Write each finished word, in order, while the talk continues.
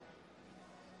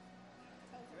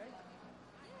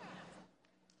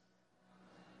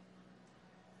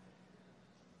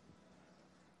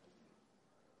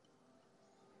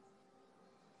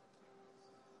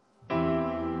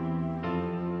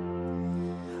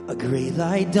A great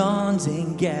light dawns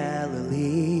in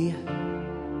Galilee.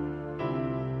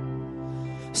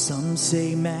 Some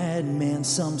say madman,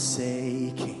 some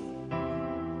say king.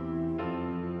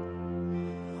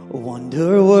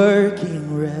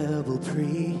 Wonder-working rebel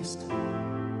priest,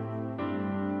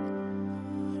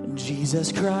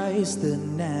 Jesus Christ the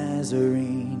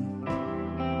Nazarene.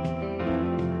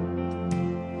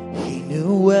 He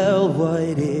knew well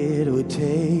what it would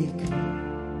take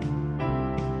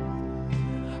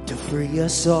to free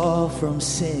us all from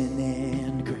sin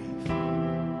and grief.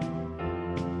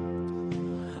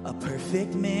 A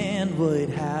perfect man would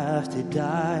have to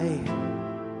die,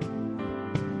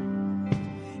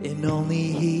 and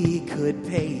only he could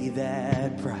pay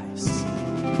that price.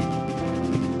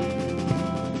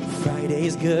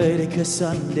 Friday's good because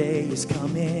Sunday is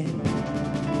coming.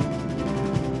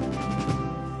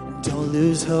 Don't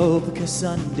lose hope because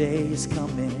Sunday is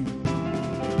coming.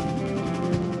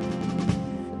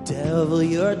 Devil,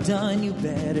 you're done, you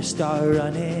better start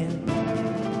running.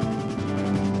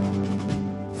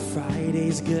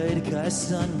 Friday's good because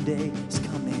Sunday is coming.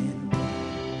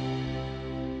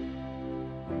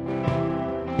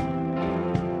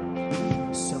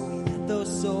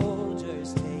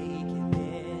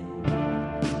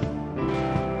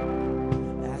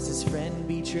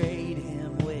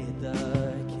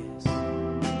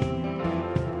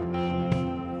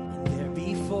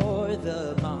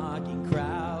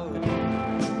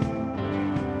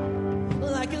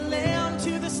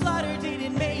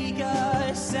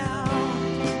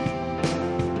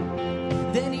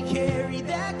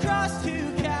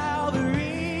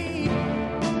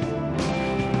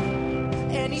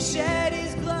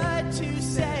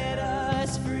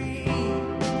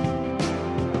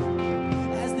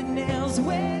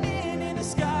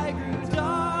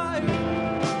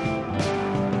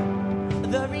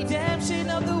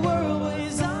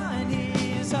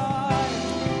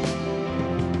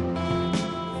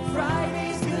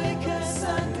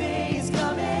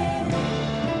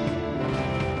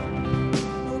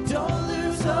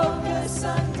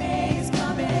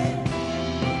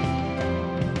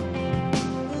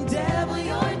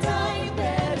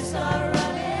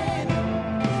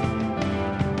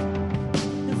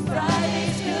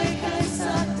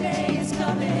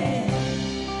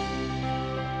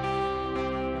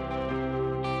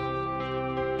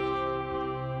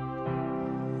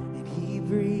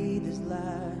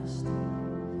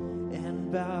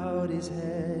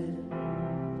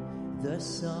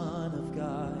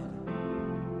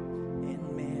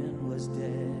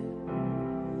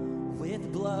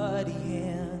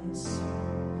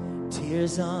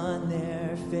 On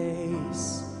their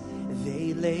face,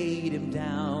 they laid him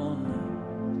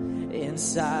down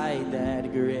inside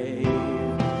that grave.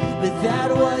 But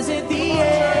that wasn't the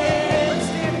end.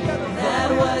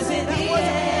 That wasn't the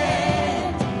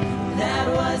end. That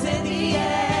wasn't the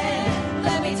end.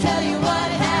 Let me tell you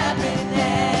what happened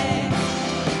next.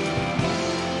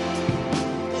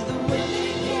 The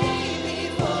women came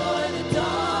before the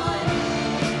dawn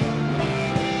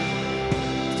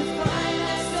to find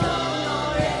that stone.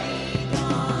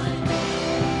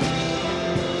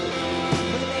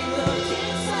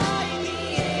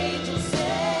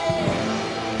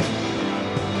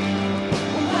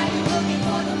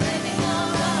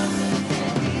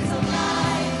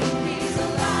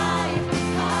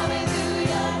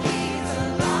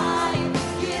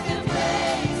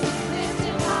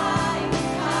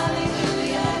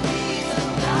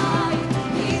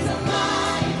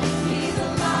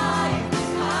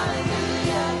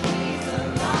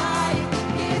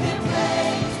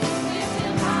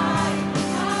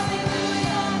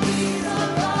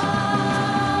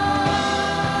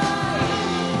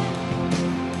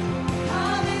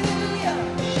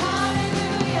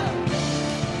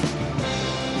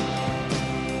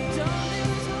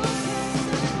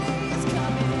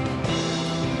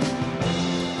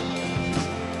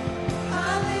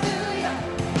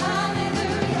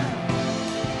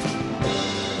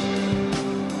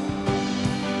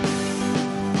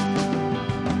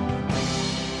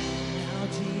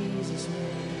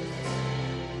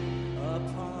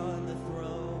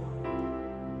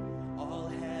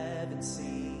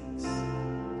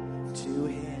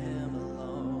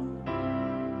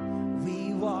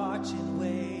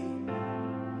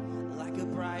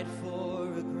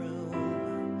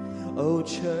 Oh,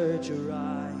 church,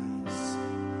 arise,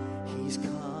 he's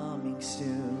coming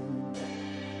soon.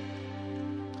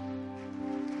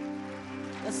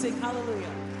 Let's sing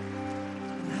hallelujah.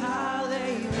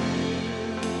 Hallelujah,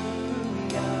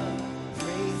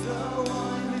 praise the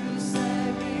one who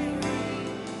set me free.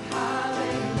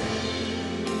 Hallelujah,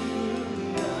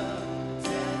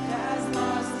 death has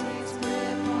lost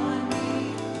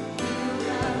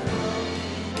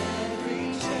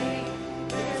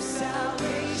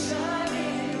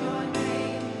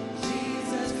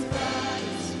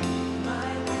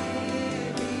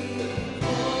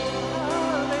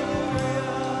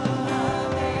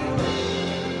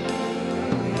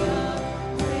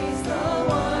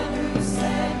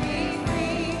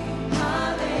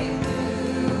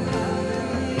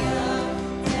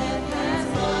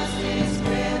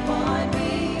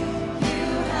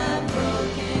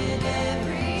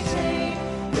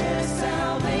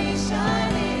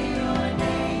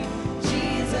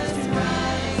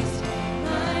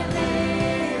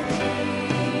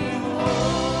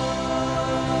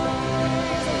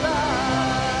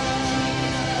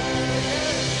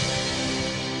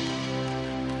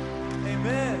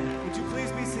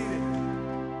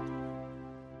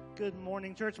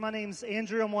morning, church. My name's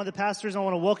Andrew. I'm one of the pastors. I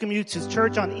want to welcome you to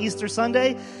church on Easter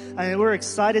Sunday. And we're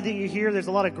excited that you're here. There's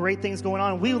a lot of great things going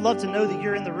on. We would love to know that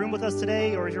you're in the room with us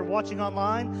today, or if you're watching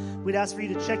online, we'd ask for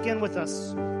you to check in with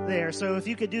us there. So if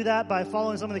you could do that by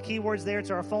following some of the keywords there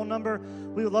to our phone number,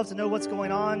 we would love to know what's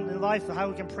going on in life, how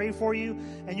we can pray for you.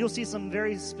 And you'll see some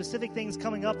very specific things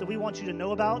coming up that we want you to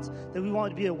know about, that we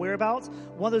want you to be aware about.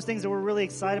 One of those things that we're really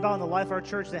excited about in the life of our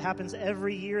church that happens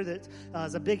every year that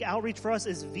is a big outreach for us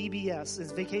is VBS,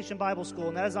 is Vacation Bible School.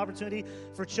 And that is an opportunity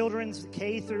for children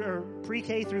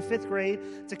pre-K through fifth grade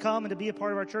to come and to be a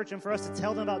part of our church and for us to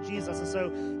tell them about Jesus. And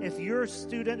so if your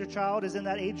student or child is in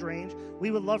that age range, we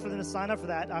would love for them to sign up for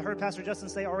that. I heard Pastor Justin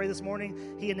say already this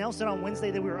morning, he announced it on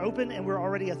Wednesday that we were open, and we're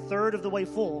already a third of the way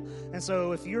full. And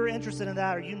so if you're interested in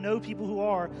that, or you know people who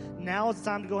are, now is the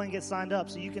time to go ahead and get signed up.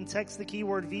 So you can text the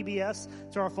keyword VBS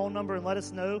to our phone number and let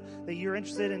us know that you're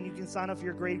interested, and you can sign up for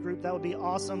your grade group. That would be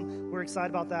awesome. We're excited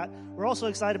about that. We're also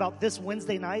excited about this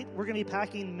Wednesday night. We're going to be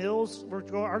packing meals.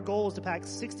 Our goal is to pack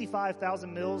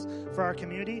 65,000 meals for our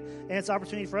community, and it's an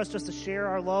opportunity for us just to share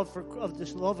our love of the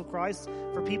love of Christ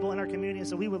for people in our community. And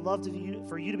so we would love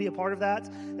for you to be a part of that.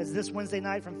 It's this Wednesday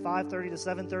night from 5:30 to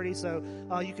 7:30. So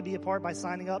you can be a part by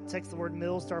signing up. Text the word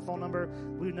meals to our phone number.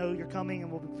 We know you're coming,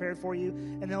 and we'll be prepared for you.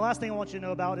 And then the last thing I want you to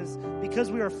know about is because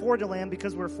we are for DeLand,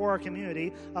 because we're for our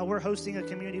community, we're hosting a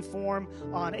community forum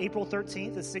on April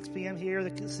 13th at 6 p.m. here.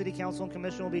 The City Council and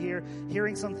Commission will be here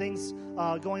hearing some things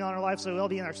going on in our life. So it'll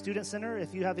be in our Student Center.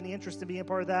 If you have any interest in being a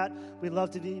part of that, we'd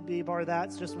love to be a part of that.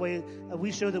 It's just a way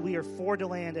we show that we are for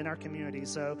DeLand in our community.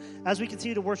 So as we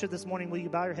continue to worship this morning, will you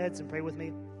bow your heads and pray with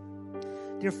me?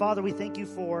 Dear Father, we thank you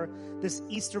for this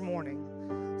Easter morning.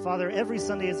 Father, every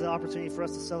Sunday is an opportunity for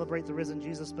us to celebrate the risen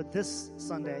Jesus, but this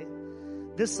Sunday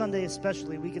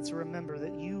especially, we get to remember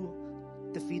that you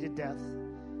defeated death.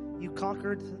 You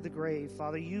conquered the grave.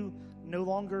 Father, you no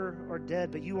longer are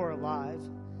dead, but you are alive.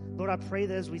 Lord, I pray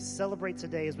that as we celebrate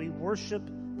today, as we worship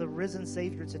the risen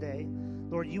Savior today,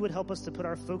 Lord, you would help us to put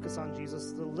our focus on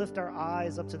Jesus, to lift our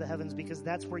eyes up to the heavens, because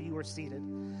that's where you are seated.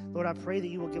 Lord, I pray that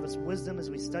you will give us wisdom as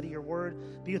we study your word.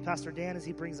 Be with Pastor Dan as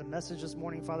he brings a message this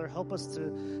morning. Father, help us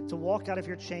to walk out of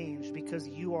here changed, because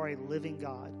you are a living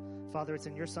God. Father, it's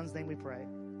in your Son's name we pray.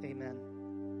 Amen.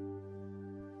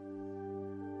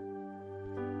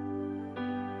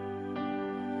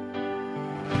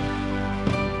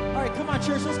 All right, come on,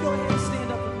 church. Let's go ahead and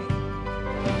stand up with me.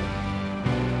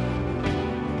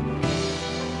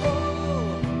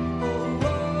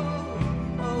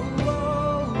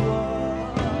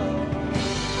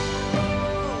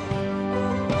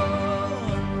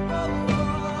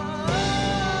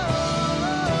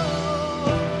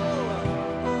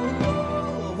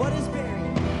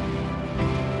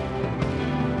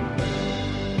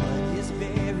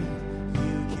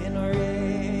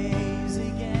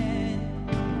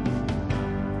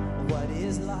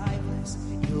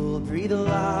 Breathe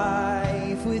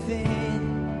life within.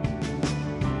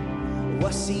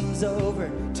 What seems over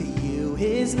to you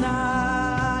is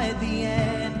not the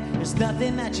end. There's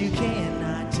nothing that you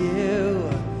cannot do.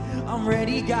 I'm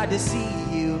ready, God, to see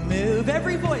you move.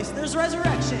 Every voice, there's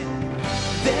resurrection.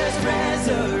 There's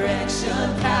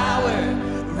resurrection power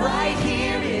right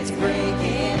here. It's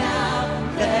breaking out.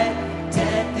 Let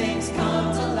dead things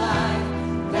come to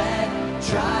life. Let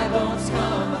dry bones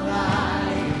come alive.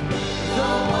 The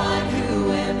one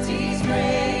who empties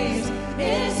graves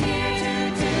is here to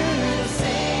do the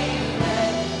same.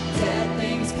 Let dead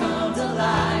things come to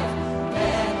life.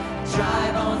 Let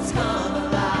dry bones come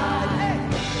alive.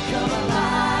 Come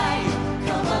alive,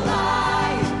 come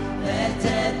alive. Let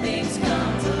dead things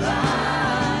come to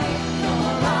life. Come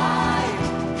alive,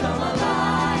 come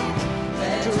alive.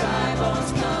 Let dry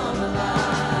bones come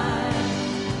alive.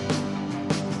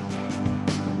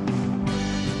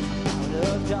 Out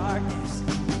of darkness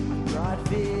brought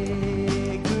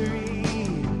victory.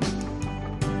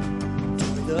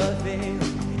 Tore the veil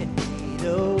and made a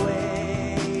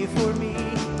way for me.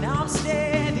 Now I'm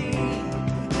standing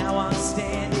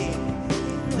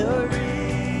in the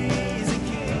risen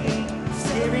King,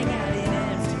 staring at an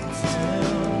empty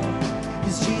tomb.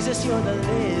 'Cause Jesus, you're the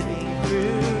living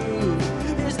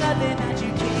proof. There's nothing that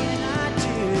you cannot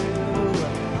do.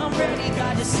 I'm ready,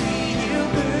 God, to see you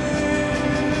move.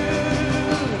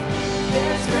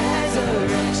 There's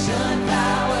resurrection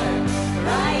power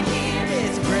right here.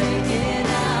 It's breaking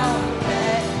out.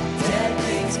 Let dead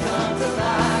things come to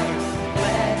life.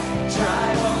 Let dry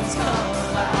bones come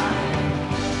alive.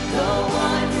 The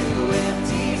one who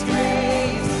empties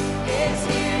graves is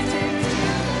here to do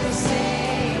the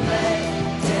same. Let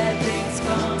dead things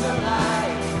come to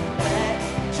life. Let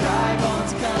dry bones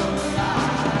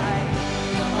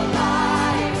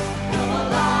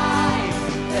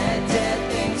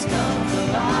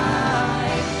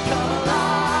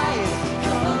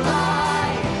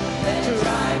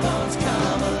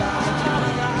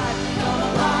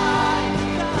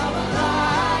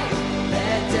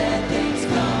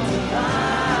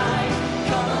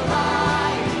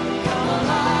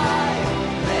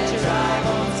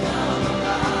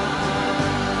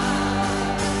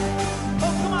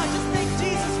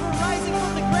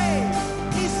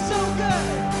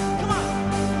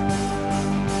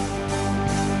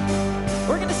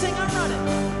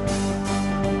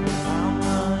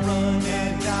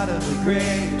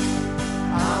grave.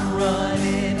 I'm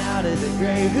running out of the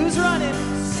grave. Who's running?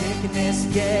 Sickness,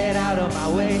 get out of my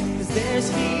way. 'Cause there's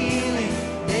healing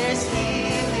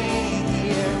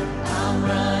here. I'm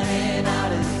running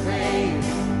out of the grave.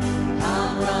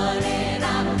 I'm running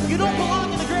out of the grave. You don't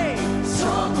belong in the grave.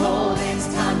 Stronghold, it's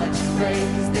time that you break.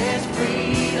 'Cause there's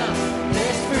freedom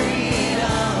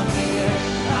here.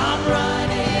 I'm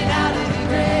running out of the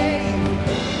grave.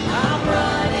 I'm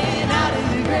running out of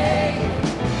the grave.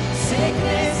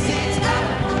 Sickness is out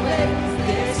of my way. 'Cause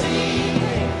there's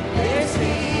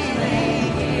healing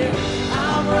here.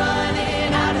 I'm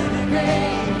running out of the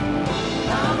grave.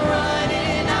 I'm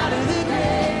running out of the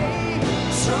grave.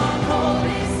 Stronghold,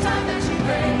 it's time that you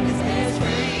break. 'Cause there's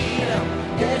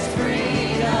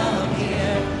freedom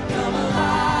here. Come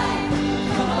alive,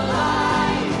 come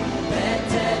alive. Let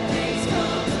dead things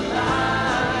come to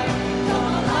life. Come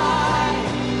alive,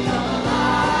 come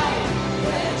alive.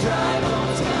 Let dry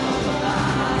bones come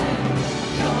alive.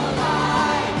 Come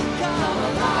alive, come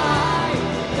alive.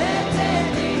 Let dead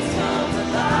things come to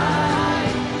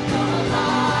life. Come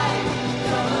alive,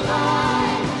 come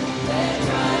alive. Let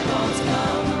dry bones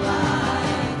come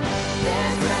alive.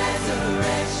 There's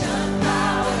resurrection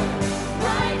power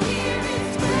right here.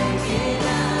 It's breaking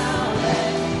out.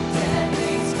 Let dead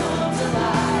things come to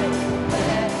life.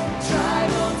 Let dry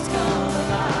bones come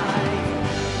alive.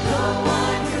 The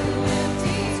one who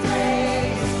empties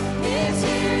graves is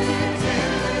here to do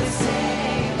the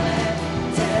same. Let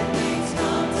dead things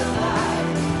come to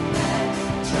life. Let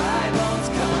dry bones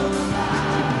come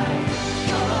alive.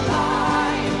 Come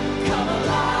alive, come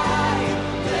alive.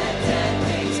 Let dead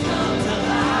things come to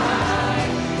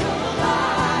life. Come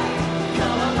alive,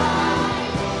 come alive.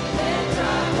 Let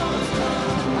dry bones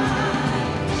come alive.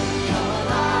 Come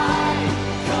alive,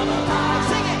 come alive.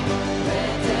 Sing it.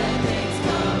 Let dead things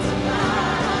come to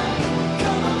life.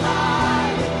 Come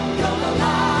alive, come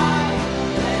alive.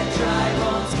 Let dry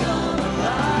bones come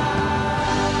alive.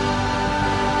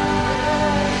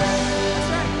 That's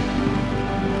right.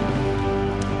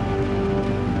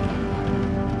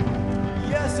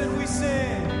 Yes, and we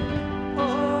sing,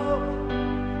 oh,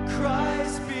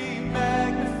 Christ be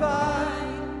magnified.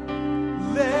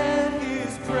 Let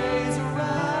his praise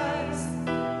arise.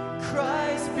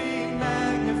 Christ be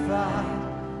magnified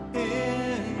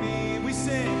in me. We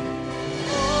sing,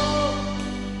 oh,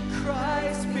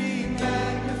 Christ be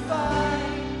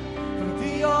magnified from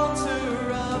the altar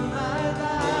of my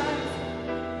life.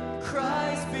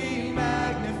 Christ be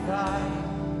magnified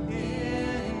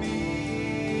in me.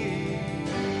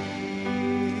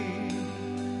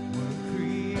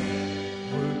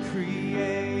 We're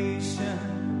creation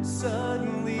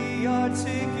suddenly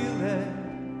articulate.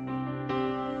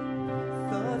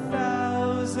 A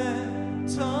thousand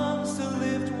tongues to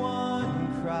lift one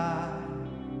cry.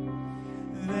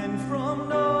 Then from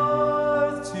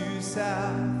north to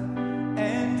south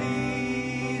and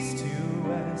east to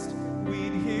west,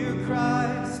 we'd hear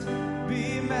Christ be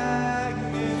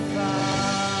magnified.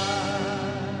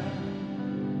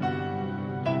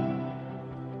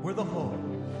 We're the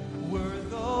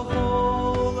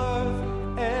whole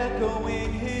earth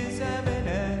echoing his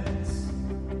eminence.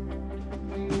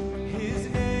 His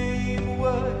name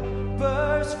would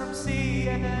burst from sea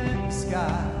and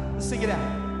sky. Let's sing it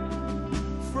out.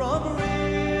 From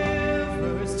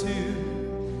rivers to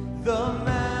the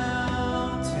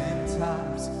mountain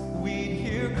tops, we'd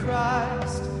hear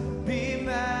Christ be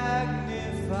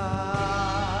magnified.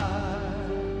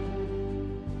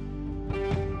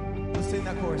 Let's sing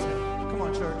that chorus now. Come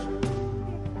on, church.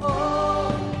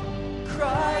 Oh,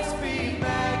 Christ be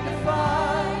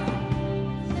magnified.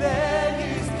 Let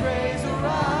his praise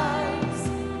arise.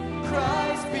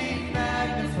 Christ be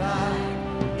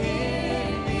magnified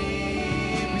in me.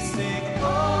 We sing,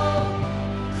 oh,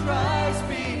 Christ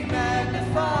be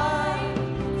magnified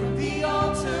from the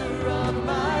altar of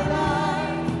my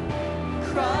life.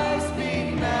 Christ be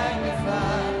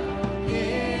magnified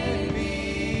in me.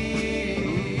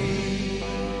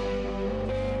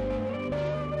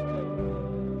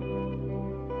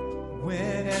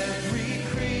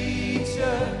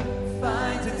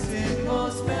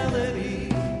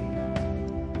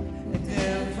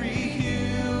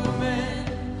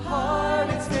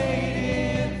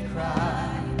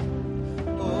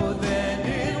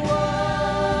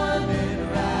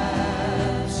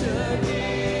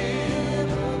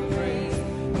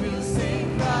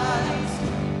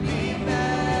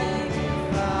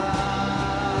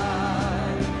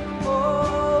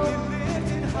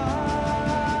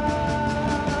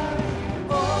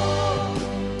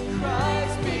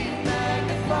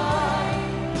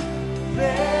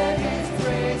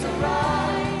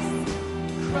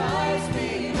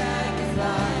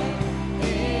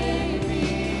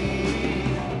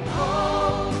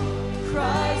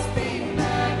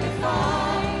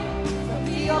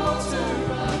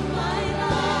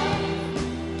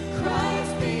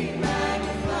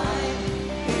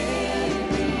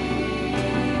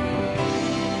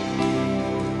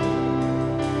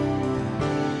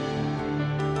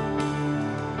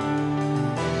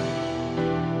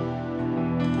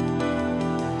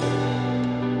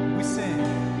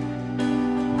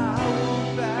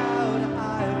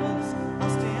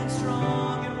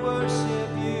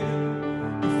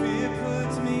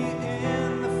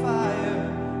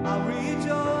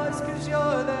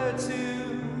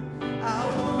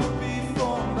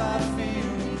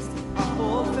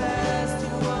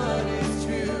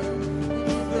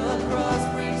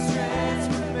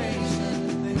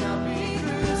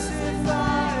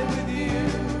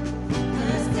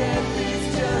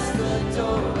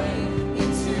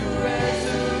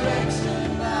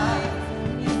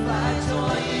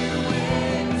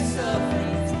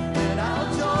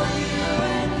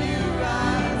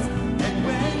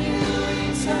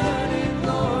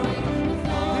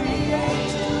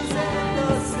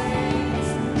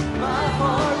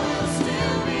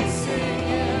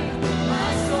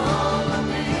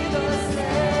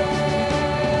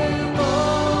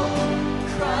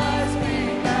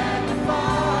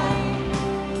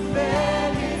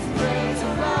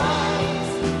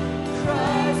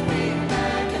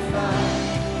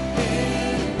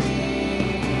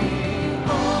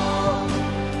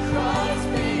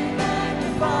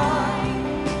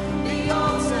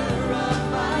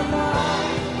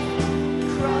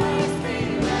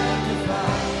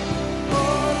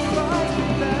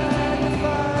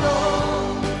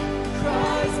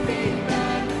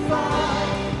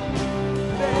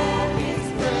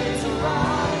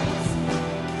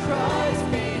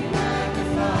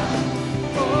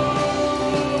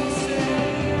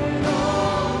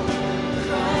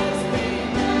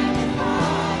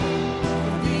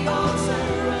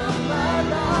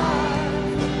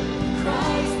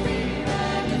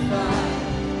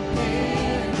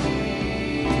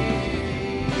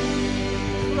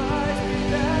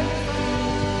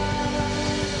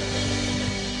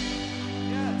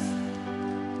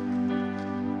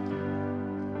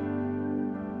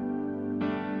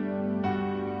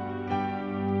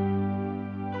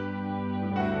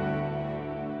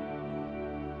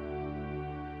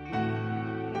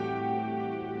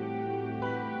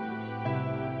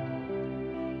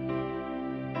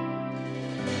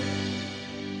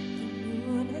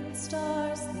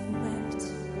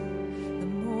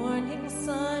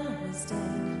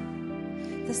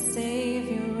 the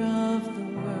Savior of the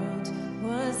world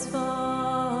was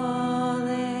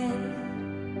fallen.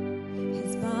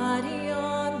 His body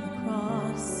on the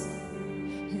cross,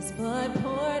 his blood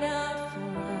poured out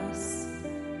for us,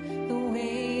 the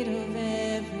weight of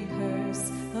every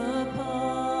curse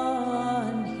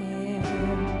upon him.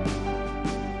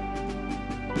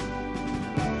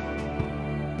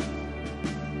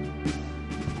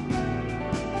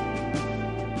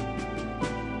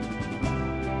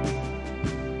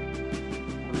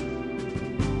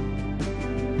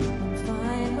 One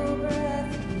final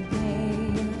breath he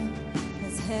gave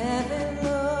as heaven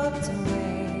looked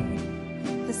away.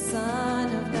 The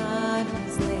Son of God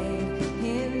was laid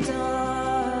in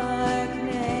darkness.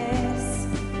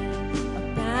 A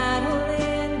battle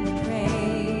in the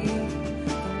grave,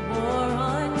 the war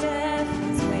on death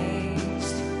was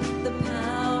waged. The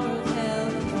power of hell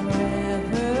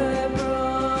forever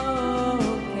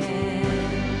broken.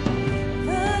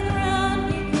 The ground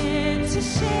began to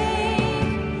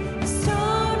shake. The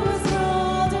stone was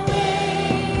rolled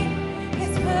away.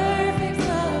 His perfect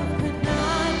love could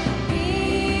not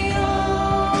be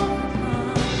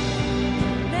overcome.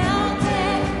 Now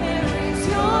death, where is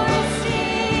your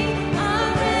sting? Our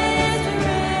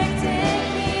resurrected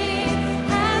King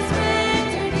has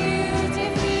rendered you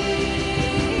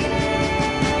defeated.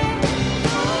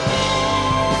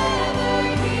 Forever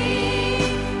He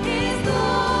is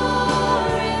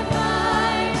glorified.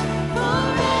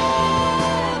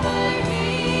 Forever He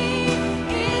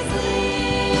is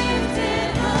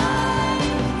lifted high.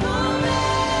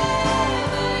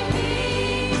 Forever He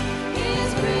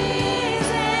is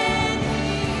risen.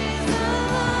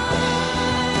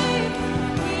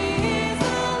 He is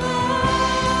alive.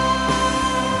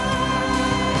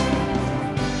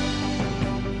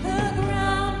 The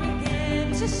ground began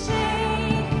to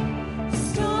shake. The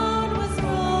stone was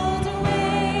rolled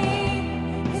away.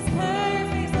 His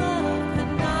perfect love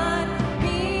could not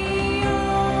be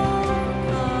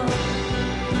overcome.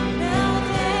 Now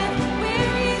death,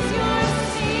 where is your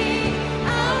sting?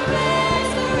 Our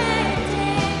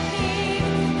resurrected King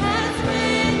has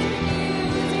rendered you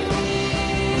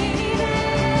defeated.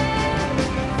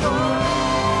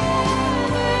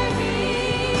 Forever He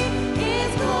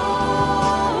is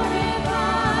glorified.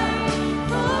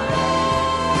 Forever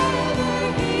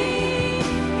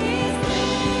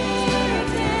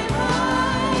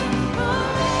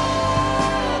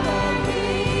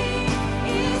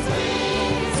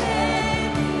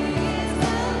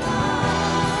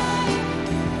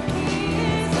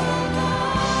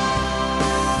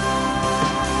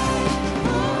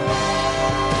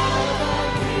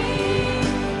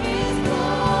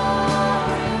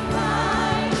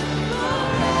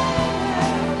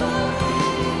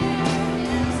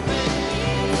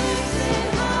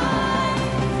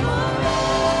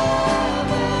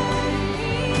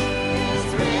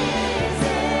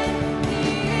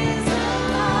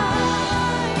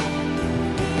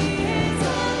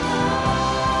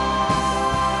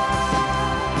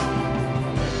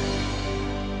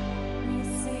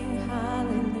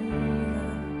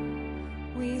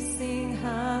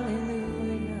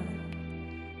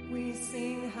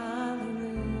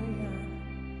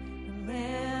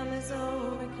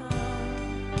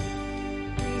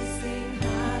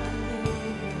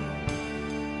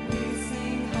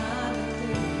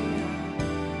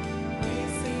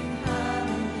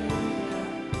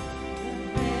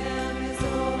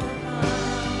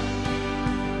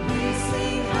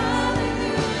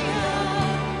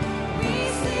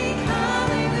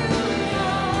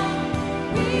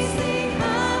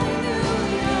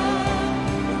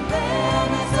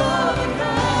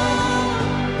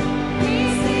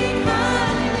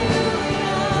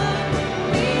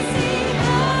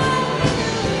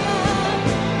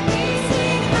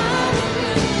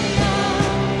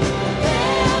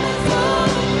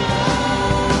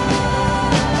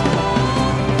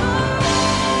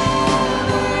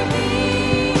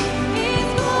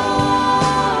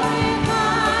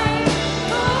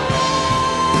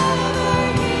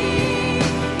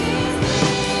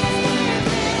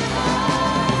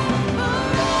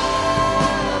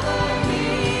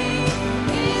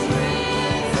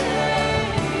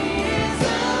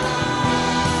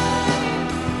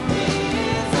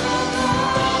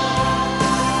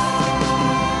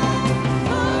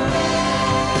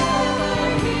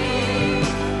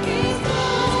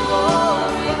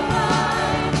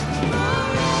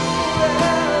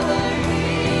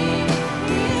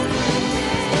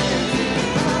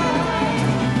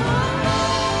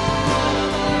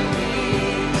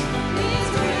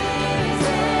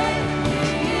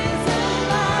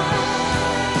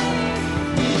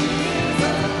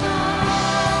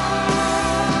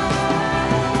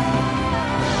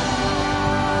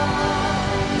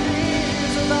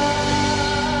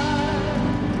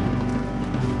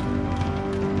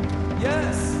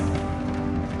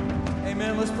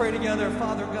Let's pray together.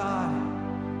 Father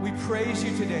God, we praise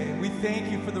you today. We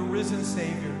thank you for the risen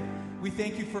Savior. We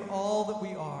thank you for all that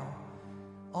we are,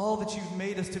 all that you've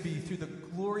made us to be through the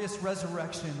glorious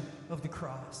resurrection of the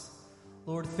cross.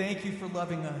 Lord, thank you for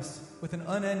loving us with an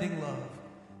unending love.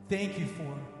 Thank you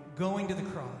for going to the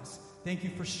cross. Thank you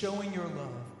for showing your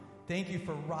love. Thank you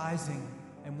for rising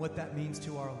and what that means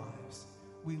to our lives.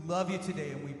 We love you today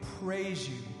and we praise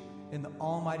you in the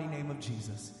almighty name of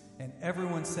Jesus. And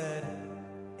everyone said,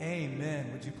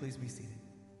 amen. Would you please be seated?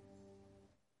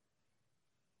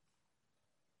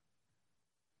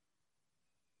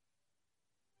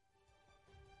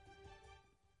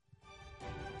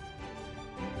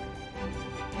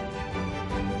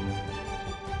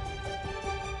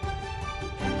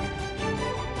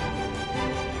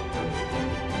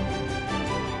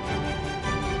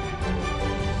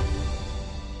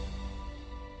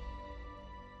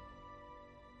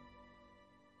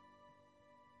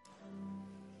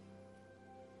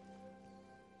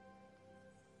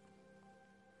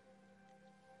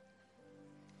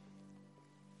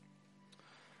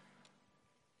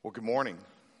 Well, good morning.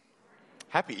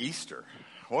 Happy Easter.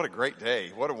 What a great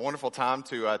day. What a wonderful time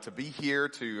to be here,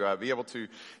 to be able to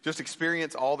just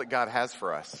experience all that God has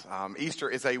for us. Easter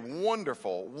is a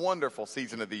wonderful, wonderful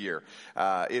season of the year.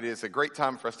 It is a great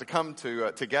time for us to come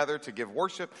together to give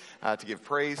worship, to give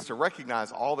praise, to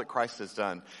recognize all that Christ has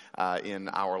done in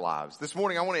our lives. This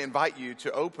morning, I want to invite you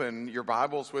to open your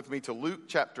Bibles with me to Luke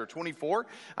chapter 24.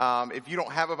 If you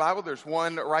don't have a Bible, there's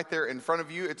one right there in front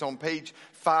of you. It's on page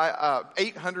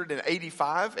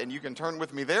 885, and you can turn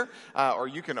with me there, or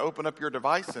you can open up your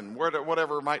device and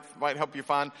whatever might help you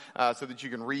find so that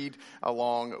you can read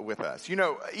along with us. You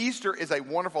know, Easter is a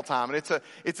wonderful time, and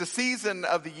it's a season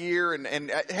of the year,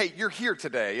 and hey, you're here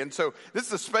today, and so this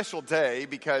is a special day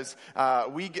because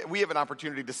we have an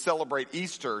opportunity to celebrate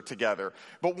Easter together.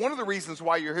 But one of the reasons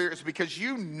why you're here is because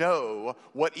you know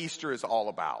what Easter is all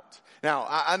about. Now,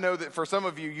 I know that for some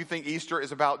of you, you think Easter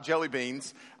is about jelly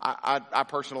beans. I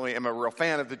personally am a real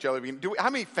fan of the jelly bean.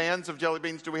 How many fans of jelly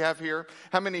beans do we have here?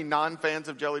 How many non-fans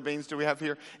of jelly beans do we have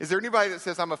here? Is there anybody that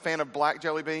says I'm a fan of black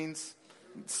jelly beans?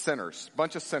 Sinners,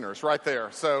 bunch of sinners right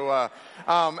there. So,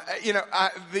 you know,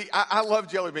 I love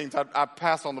jelly beans. I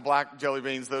pass on the black jelly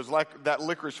beans. That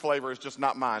licorice flavor is just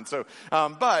not mine. So,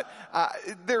 but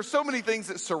there are so many things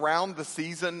that surround the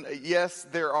season. Yes,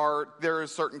 there are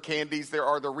certain candies. There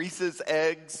are the Reese's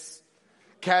eggs,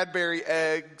 Cadbury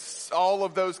eggs, all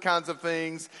of those kinds of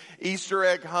things, Easter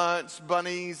egg hunts,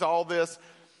 bunnies, all this.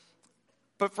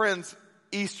 But friends,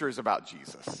 Easter is about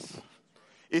Jesus.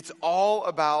 It's all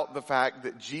about the fact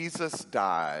that Jesus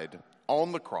died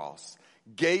on the cross,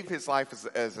 gave his life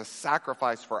as a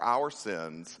sacrifice for our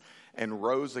sins, and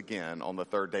rose again on the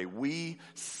third day. We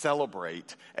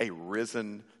celebrate a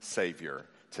risen Savior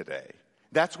today.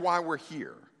 That's why we're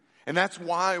here. And that's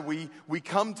why we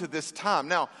come to this time.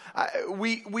 Now,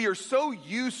 we are so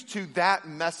used to that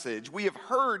message. We have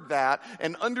heard that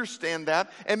and understand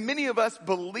that. And many of us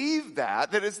believe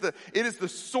that it is the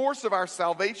source of our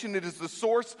salvation. It is the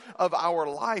source of our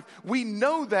life. We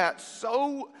know that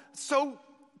so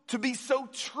to be so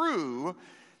true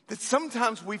that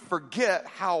sometimes we forget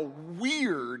how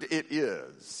weird it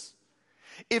is.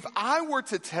 If I were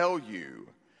to tell you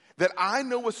that I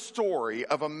know a story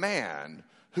of a man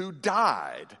who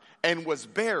died and was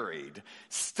buried,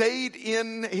 stayed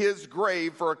in his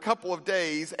grave for a couple of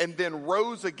days, and then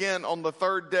rose again on the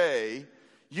third day,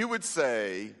 you would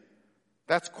say,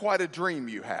 that's quite a dream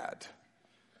you had.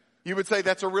 You would say,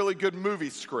 that's a really good movie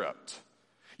script.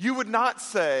 You would not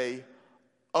say,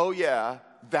 oh yeah,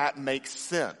 that makes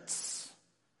sense.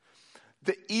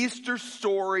 The Easter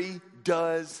story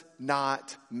does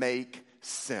not make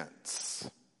sense.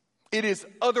 It is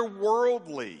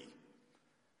otherworldly.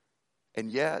 And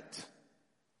yet,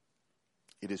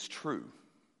 it is true.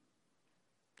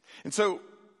 And so,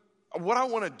 what I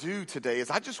want to do today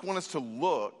is I just want us to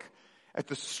look at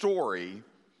the story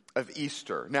of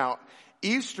Easter. Now,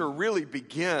 Easter really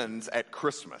begins at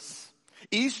Christmas.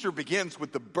 Easter begins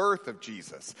with the birth of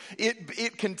Jesus.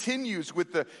 It continues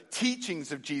with the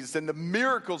teachings of Jesus and the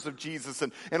miracles of Jesus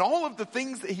and all of the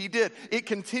things that he did. It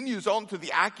continues on to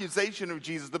the accusation of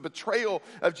Jesus, the betrayal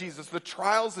of Jesus, the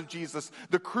trials of Jesus,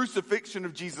 the crucifixion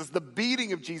of Jesus, the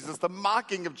beating of Jesus, the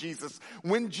mocking of Jesus.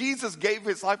 When Jesus gave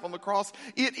his life on the cross,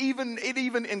 it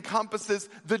even encompasses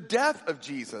the death of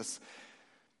Jesus.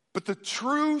 But the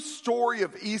true story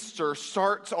of Easter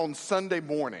starts on Sunday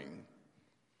morning,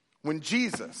 when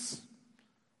Jesus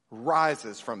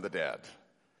rises from the dead.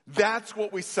 That's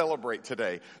what we celebrate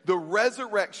today. The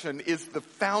resurrection is the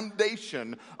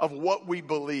foundation of what we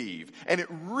believe. And it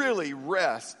really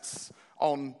rests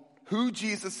on who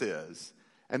Jesus is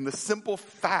and the simple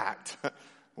fact,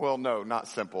 well, no, not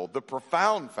simple, the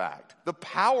profound fact, the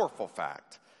powerful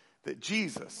fact that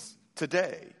Jesus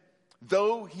today,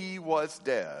 though he was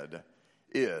dead,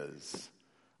 is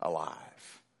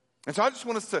alive. And so I just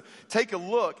want us to take a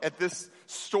look at this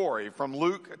story from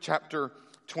Luke chapter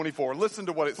 24. Listen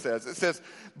to what it says. It says,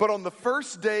 "But on the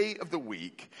first day of the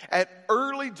week, at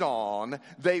early dawn,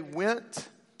 they went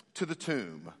to the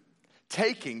tomb,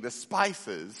 taking the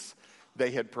spices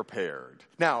they had prepared."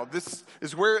 Now, this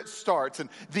is where it starts. And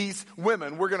these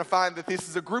women, we're going to find that this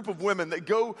is a group of women that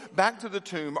go back to the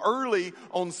tomb early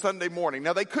on Sunday morning.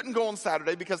 Now, they couldn't go on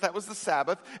Saturday because that was the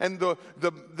Sabbath. And the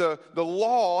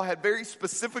law had very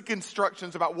specific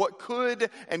instructions about what could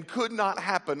and could not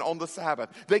happen on the Sabbath.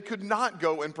 They could not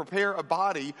go and prepare a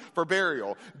body for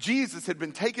burial. Jesus had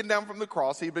been taken down from the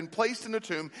cross. He had been placed in a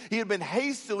tomb. He had been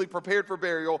hastily prepared for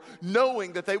burial,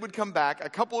 knowing that they would come back a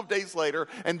couple of days later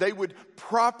and they would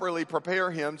properly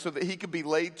prepare him so that he could be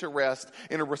laid to rest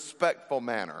in a respectful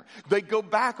manner. They go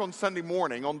back on Sunday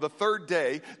morning, on the third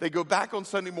day, they go back on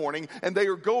Sunday morning, and they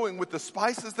are going with the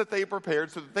spices that they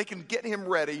prepared so that they can get him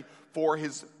ready for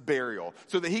his burial,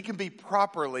 so that he can be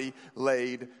properly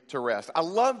laid to rest. I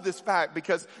love this fact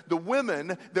because the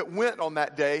women that went on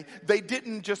that day, they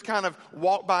didn't just kind of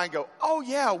walk by and go, "Oh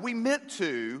yeah, we meant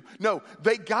to." No,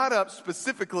 they got up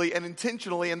specifically and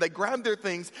intentionally, and they grabbed their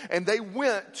things and they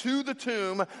went to the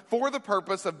tomb for the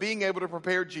purpose of being able to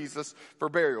prepare Jesus for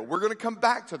burial. We're going to come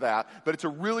back to that, but it's a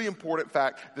really important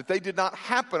fact that they did not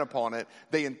happen upon it.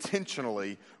 They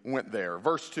intentionally went there.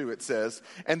 Verse 2, it says,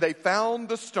 "And they found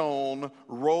the stone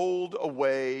rolled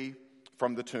away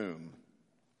from the tomb.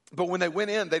 But when they went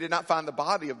in, they did not find the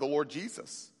body of the Lord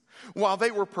Jesus. While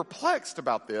they were perplexed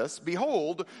about this,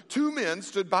 behold, two men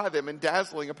stood by them in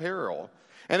dazzling apparel.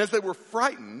 And as they were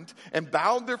frightened and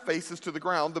bowed their faces to the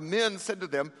ground, the men said to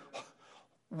them,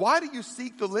 'Why do you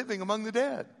seek the living among the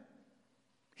dead?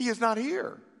 He is not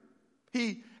here.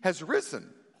 He has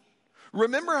risen.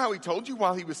 Remember how he told you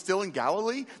while he was still in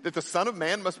Galilee that the Son of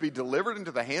Man must be delivered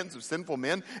into the hands of sinful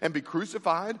men and be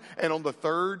crucified and on the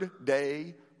third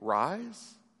day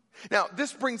rise?'" Now,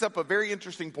 this brings up a very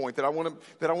interesting point that I want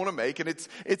to make, and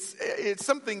it's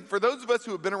something for those of us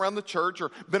who have been around the church or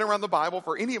been around the Bible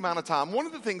for any amount of time. One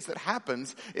of the things that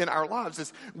happens in our lives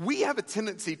is we have a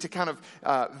tendency to kind of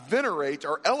venerate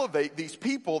or elevate these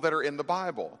people that are in the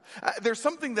Bible. There's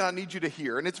something that I need you to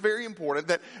hear, and it's very important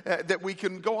that we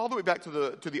can go all the way back to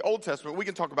the Old Testament. We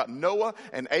can talk about Noah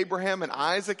and Abraham and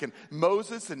Isaac and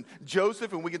Moses and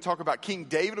Joseph, and we can talk about King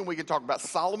David, and we can talk about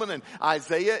Solomon and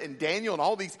Isaiah and Daniel and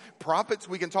all these prophets.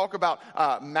 We can talk about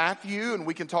Matthew, and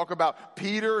we can talk about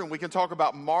Peter, and we can talk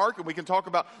about Mark, and we can talk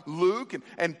about Luke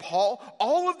and Paul.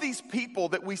 All of these people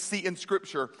that we see in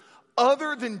Scripture,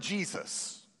 other than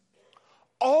Jesus,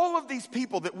 all of these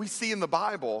people that we see in the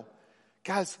Bible,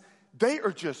 guys, they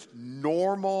are just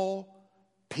normal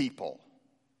people,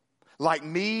 like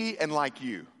me and like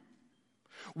you.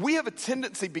 We have a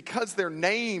tendency, because their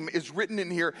name is written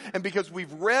in here and because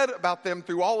we've read about them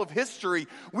through all of history,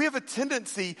 we have a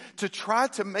tendency to try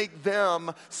to make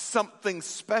them something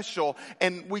special,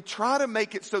 and we try to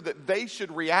make it so that they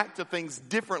should react to things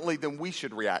differently than we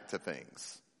should react to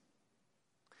things.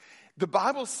 The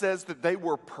Bible says that they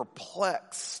were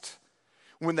perplexed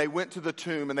when they went to the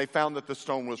tomb and they found that the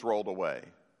stone was rolled away.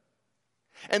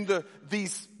 And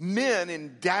these men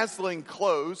in dazzling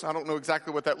clothes, I don't know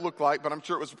exactly what that looked like, but I'm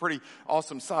sure it was a pretty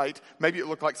awesome sight. Maybe it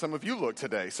looked like some of you look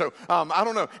today. So I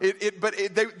don't know.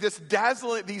 These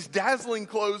dazzling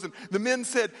clothes, and the men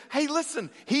said, "Hey,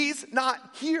 listen, he's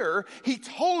not here. He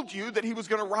told you that he was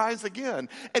going to rise again."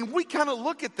 And we kind of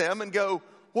look at them and go,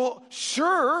 "Well,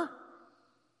 sure.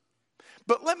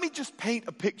 But let me just paint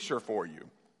a picture for you.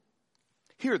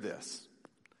 Hear this.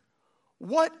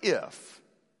 What if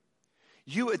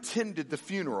you attended the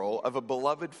funeral of a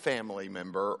beloved family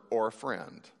member or a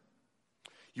friend?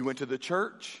 You went to the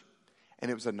church, and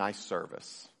it was a nice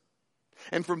service.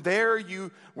 And from there,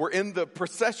 you were in the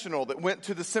processional that went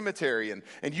to the cemetery,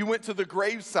 and you went to the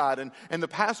graveside, and the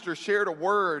pastor shared a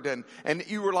word, and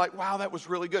you were like, wow, that was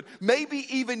really good. Maybe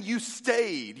even you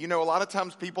stayed. You know, a lot of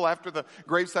times people, after the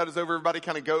graveside is over, everybody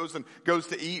kind of goes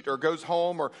to eat or goes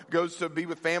home or goes to be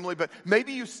with family. But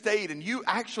maybe you stayed, and you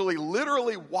actually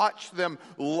literally watched them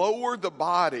lower the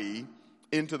body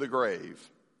into the grave.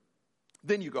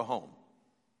 Then you go home.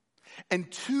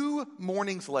 And 2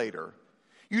 mornings later,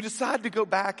 you decide to go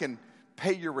back and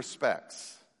pay your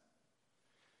respects.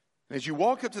 And as you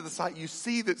walk up to the site, you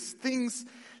see that things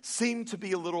seem to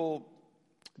be a little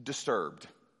disturbed.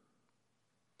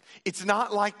 It's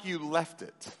not like you left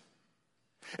it.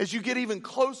 As you get even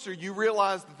closer, you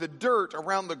realize that the dirt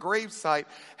around the gravesite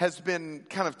has been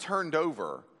kind of turned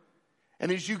over.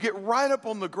 And as you get right up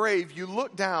on the grave, you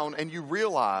look down and you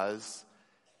realize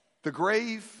the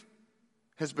grave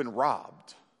has been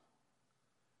robbed.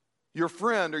 Your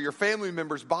friend or your family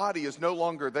member's body is no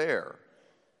longer there.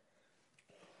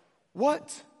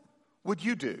 What would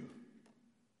you do?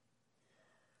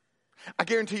 I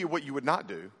guarantee you what you would not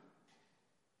do.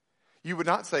 You would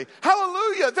not say,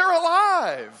 "Hallelujah, they're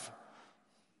alive."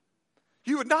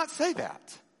 You would not say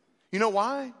that. You know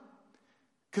why?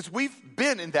 Because we've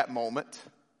been in that moment.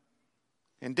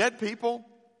 And dead people,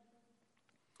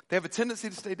 they have a tendency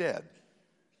to stay dead.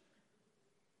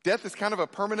 Death is kind of a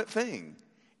permanent thing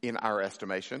in our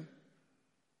estimation.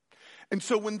 And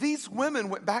so when these women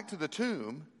went back to the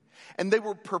tomb and they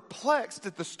were perplexed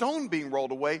at the stone being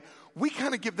rolled away, we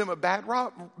kind of give them a bad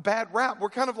rap. We're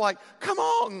kind of like, "Come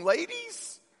on,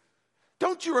 ladies.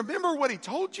 Don't you remember what he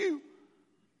told you?"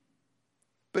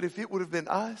 But if it would have been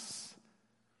us,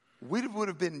 we would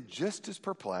have been just as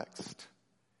perplexed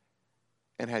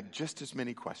and had just as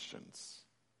many questions.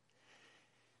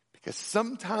 Because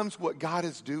sometimes what God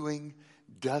is doing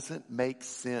doesn't make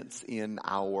sense in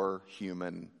our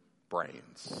human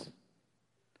brains.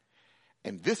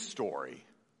 And this story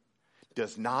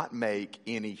does not make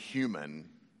any human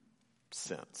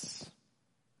sense.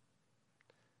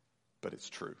 But it's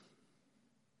true.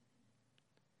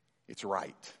 It's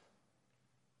right.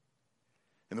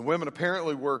 And the women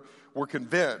apparently were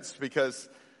convinced, because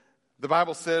the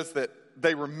Bible says that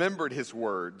they remembered his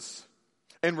words.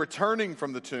 And returning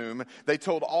from the tomb, they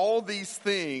told all these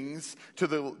things to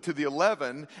the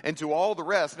 11 and to all the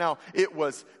rest. Now, it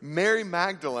was Mary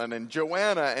Magdalene and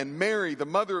Joanna and Mary, the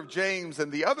mother of James,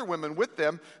 and the other women with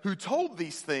them who told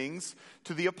these things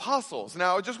to the apostles.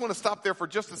 Now, I just want to stop there for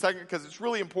just a second, because it's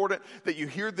really important that you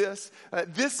hear this.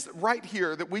 This right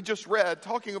here that we just read,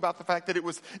 talking about the fact that it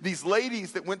was these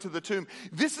ladies that went to the tomb.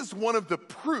 This is one of the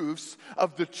proofs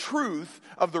of the truth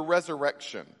of the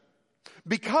resurrection.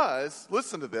 Because,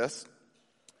 listen to this,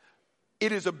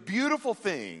 it is a beautiful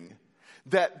thing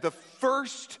that the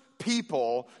first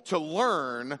people to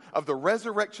learn of the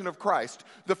resurrection of Christ,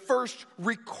 the first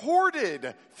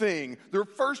recorded thing, their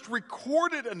first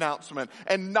recorded announcement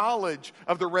and knowledge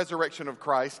of the resurrection of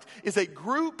Christ is a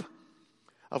group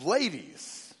of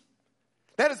ladies.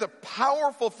 That is a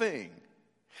powerful thing.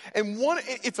 And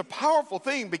it's a powerful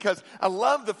thing because I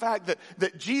love the fact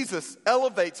that Jesus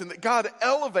elevates and that God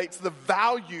elevates the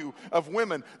value of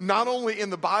women, not only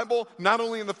in the Bible, not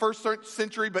only in the first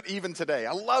century, but even today.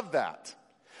 I love that.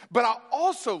 But I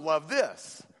also love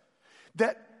this,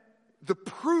 that the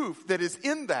proof that is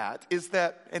in that is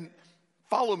that, and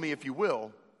follow me if you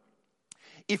will,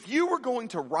 if you were going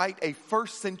to write a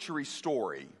first century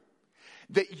story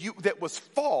that was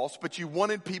false, but you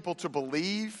wanted people to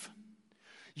believe,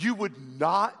 you would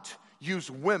not use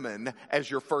women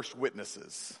as your first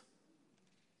witnesses.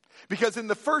 Because in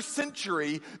the first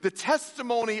century, the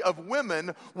testimony of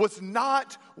women was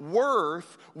not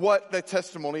worth what the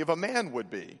testimony of a man would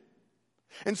be.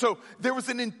 And so there was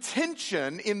an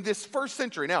intention in this first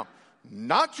century. Now,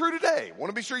 not true today. I want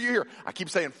to be sure you hear. I keep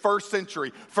saying first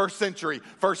century,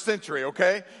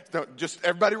 okay? Don't, just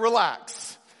everybody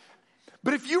relax.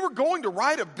 But if you were going to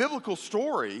write a biblical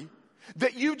story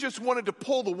that you just wanted to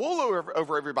pull the wool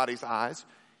over everybody's eyes,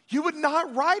 you would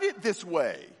not write it this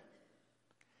way.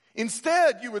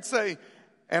 Instead, you would say,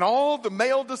 "And all the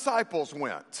male disciples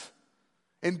went,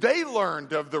 and they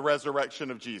learned of the resurrection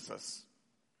of Jesus."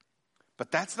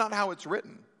 But that's not how it's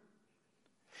written.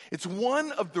 It's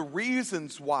one of the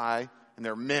reasons why, and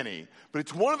there are many, but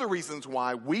it's one of the reasons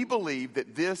why we believe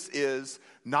that this is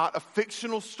not a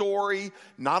fictional story,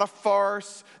 not a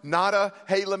farce, not a,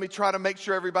 "Hey, let me try to make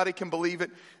sure everybody can believe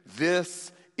it."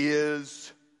 This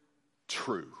is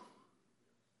true.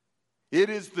 It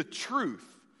is the truth.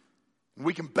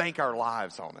 We can bank our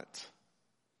lives on it.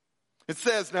 It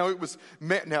says,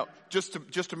 just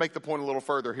to make the point a little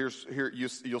further,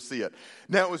 you'll see it.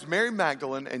 Now it was Mary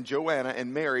Magdalene and Joanna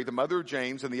and Mary, the mother of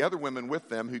James, and the other women with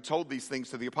them who told these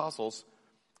things to the apostles.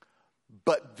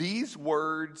 But these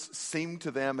words seemed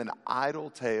to them an idle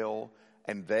tale,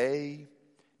 and they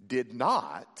did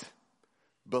not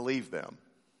believe them.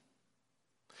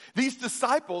 These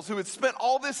disciples who had spent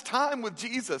all this time with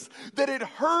Jesus, that had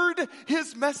heard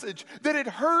his message, that had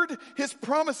heard his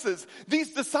promises,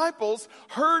 these disciples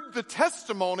heard the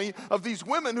testimony of these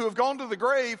women who have gone to the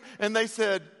grave, and they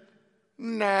said,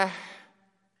 "Nah,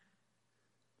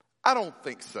 I don't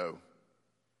think so."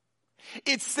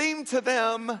 It seemed to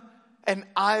them an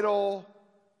idle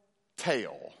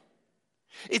tale.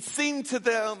 It seemed to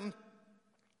them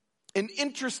An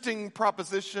interesting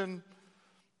proposition,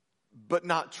 but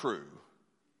not true.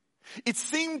 It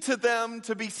seemed to them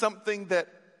to be something that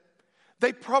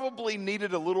they probably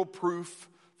needed a little proof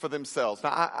for themselves.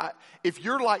 Now, if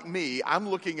you're like me, I'm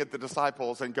looking at the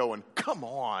disciples and going, come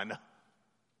on.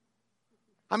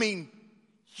 I mean,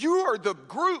 you are the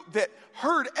group that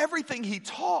heard everything he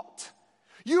taught.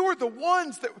 You are the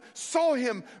ones that saw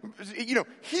him,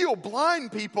 heal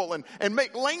blind people and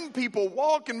make lame people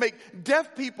walk and make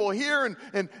deaf people hear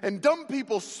and dumb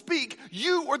people speak.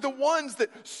 You are the ones that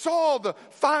saw the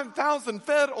 5,000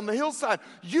 fed on the hillside.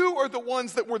 You are the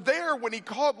ones that were there when he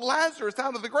called Lazarus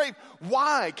out of the grave.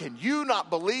 Why can you not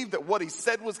believe that what he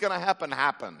said was going to happen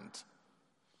happened?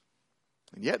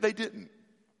 And yet they didn't.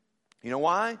 You know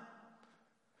why?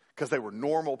 Because they were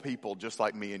normal people just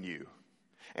like me and you.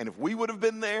 And if we would have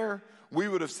been there, we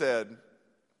would have said,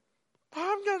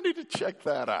 I'm going to need to check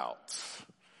that out.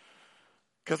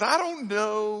 Because I don't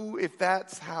know if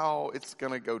that's how it's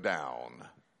going to go down.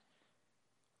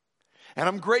 And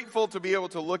I'm grateful to be able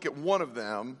to look at one of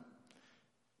them.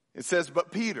 It says,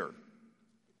 but Peter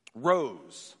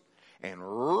rose and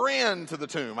ran to the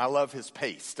tomb. I love his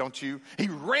pace, don't you? He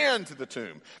ran to the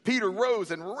tomb. Peter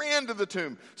rose and ran to the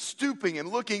tomb, stooping and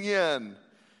looking in.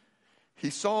 He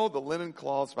saw the linen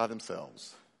cloths by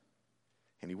themselves,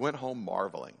 and he went home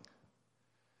marveling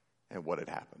at what had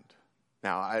happened.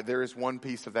 Now, there is one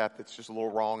piece of that that's just a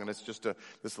little wrong, and it's just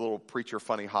this little preacher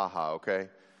funny ha-ha, okay?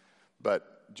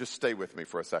 But just stay with me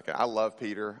for a second. I love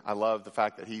Peter. I love the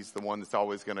fact that he's the one that's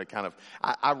always going to kind of,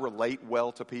 I relate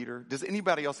well to Peter. Does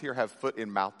anybody else here have foot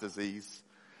and mouth disease?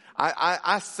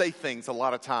 I say things a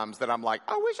lot of times that I'm like,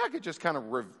 I wish I could just kind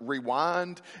of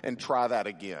rewind and try that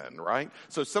again, right?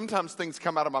 So sometimes things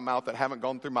come out of my mouth that haven't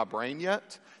gone through my brain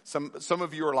yet. Some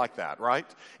of you are like that, right?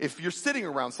 If you're sitting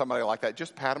around somebody like that,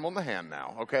 just pat them on the hand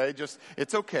now, okay?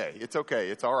 It's okay. It's okay.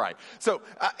 It's all right. So,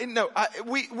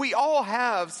 we all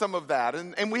have some of that,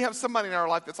 and we have somebody in our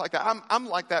life that's like that. I'm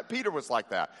like that. Peter was like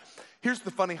that. Here's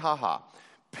the funny ha-ha.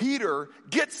 Peter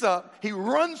gets up, he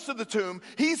runs to the tomb,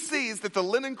 he sees that the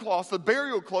linen cloths, the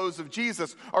burial clothes of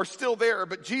Jesus are still there,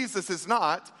 but Jesus is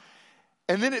not.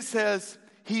 And then it says,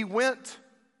 he went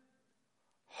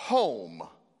home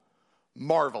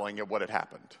marveling at what had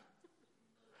happened.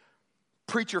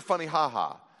 Preacher funny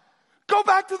ha-ha. Go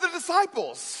back to the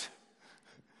disciples.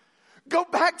 Go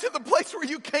back to the place where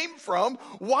you came from.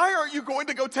 Why aren't you going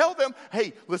to go tell them,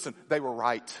 hey, listen, they were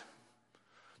right.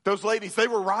 Those ladies, they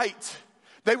were right.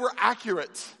 They were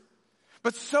accurate.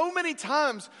 But so many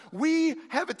times we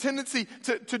have a tendency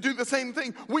to do the same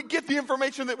thing. We get the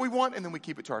information that we want and then we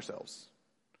keep it to ourselves.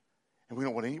 And we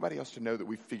don't want anybody else to know that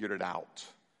we've figured it out,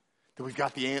 that we've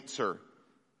got the answer,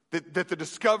 that the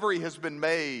discovery has been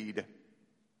made.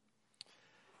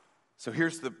 So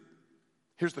here's the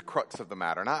crux of the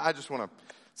matter. And I just want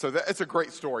to, it's a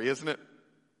great story, isn't it?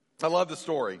 I love the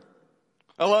story.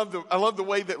 I love the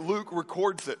way that Luke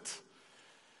records it.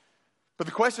 But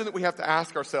the question that we have to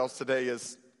ask ourselves today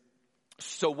is,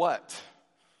 so what?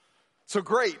 So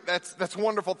great, that's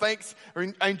wonderful. Thanks.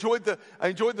 I enjoyed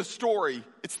the story.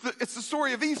 It's the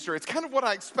story of Easter. It's kind of what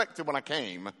I expected when I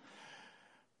came.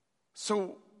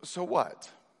 So what?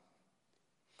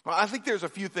 Well, I think there's a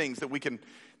few things that we can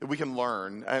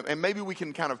learn, and maybe we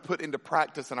can kind of put into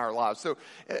practice in our lives. So,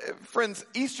 friends,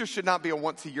 Easter should not be a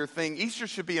once-a-year thing. Easter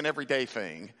should be an everyday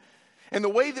thing. And the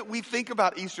way that we think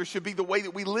about Easter should be the way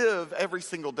that we live every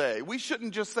single day. We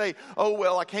shouldn't just say, oh,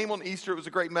 well, I came on Easter. It was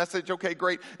a great message. Okay,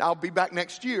 great. I'll be back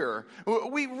next year.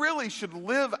 We really should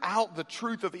live out the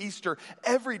truth of Easter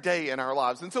every day in our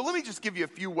lives. And so let me just give you a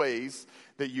few ways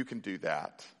that you can do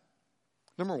that.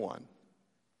 Number one,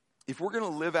 if we're going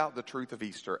to live out the truth of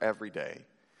Easter every day,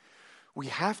 we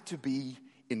have to be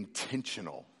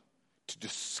intentional to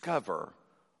discover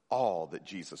all that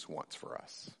Jesus wants for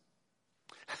us.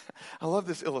 I love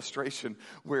this illustration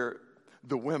where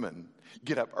the women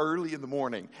get up early in the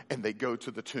morning and they go to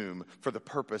the tomb for the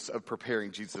purpose of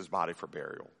preparing Jesus' body for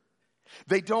burial.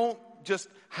 They don't just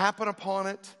happen upon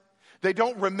it. They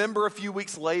don't remember a few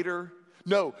weeks later.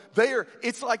 No,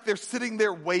 it's like they're sitting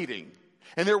there waiting.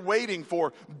 And they're waiting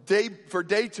for day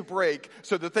to break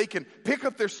so that they can pick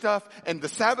up their stuff and the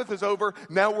Sabbath is over.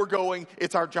 Now we're going.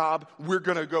 It's our job. We're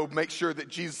going to go make sure that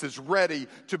Jesus is ready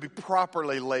to be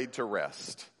properly laid to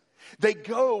rest. They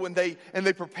go and they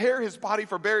prepare his body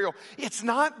for burial. It's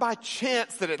not by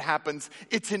chance that it happens.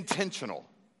 It's intentional.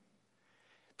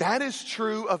 That is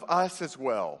true of us as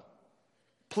well.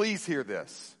 Please hear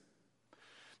this.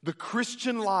 The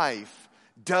Christian life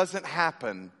doesn't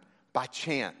happen by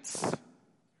chance.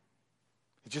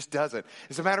 It just doesn't.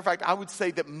 As a matter of fact, I would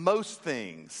say that most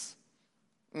things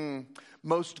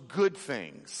most good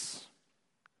things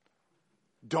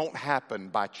don't happen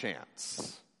by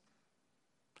chance.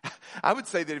 I would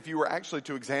say that if you were actually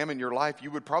to examine your life,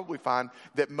 you would probably find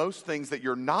that most things that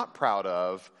you're not proud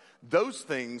of, those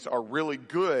things are really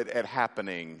good at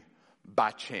happening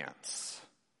by chance.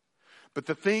 But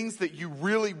the things that you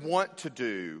really want to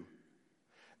do,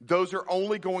 those are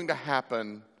only going to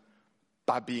happen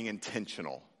by being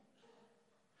intentional.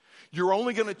 You're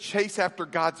only going to chase after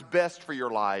God's best for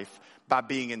your life by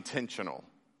being intentional.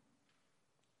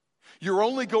 You're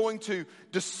only going to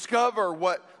discover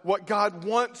what God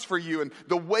wants for you and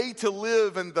the way to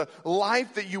live and the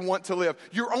life that you want to live.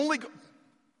 You're only...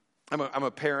 I'm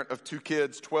a parent of 2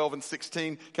 kids, 12 and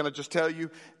 16. Can I just tell you,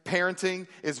 parenting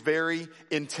is very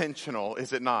intentional,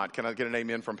 is it not? Can I get an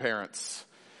amen from parents?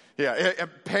 Yeah,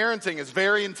 parenting is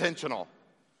very intentional.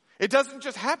 It doesn't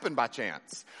just happen by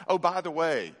chance. Oh, by the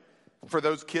way, for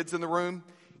those kids in the room,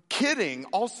 kidding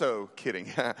also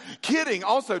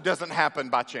doesn't happen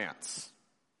by chance.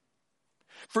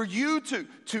 For you to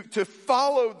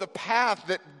follow the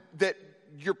path that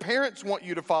your parents want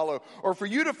you to follow, or for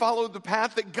you to follow the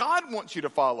path that God wants you to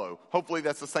follow, hopefully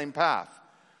that's the same path.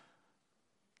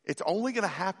 It's only going to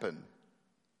happen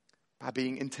by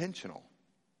being intentional.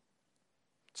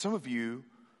 Some of you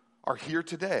are here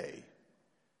today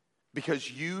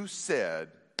because you said,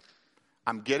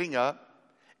 I'm getting up,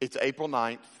 it's April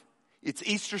 9th, it's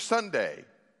Easter Sunday,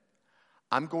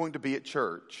 I'm going to be at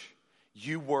church.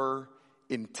 You were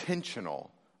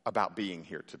intentional about being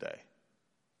here today.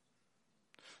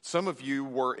 Some of you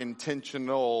were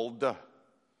intentional.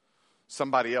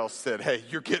 Somebody else said, hey,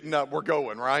 you're getting up, we're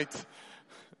going, right?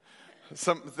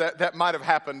 That might have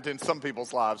happened in some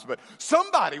people's lives, but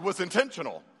somebody was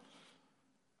intentional.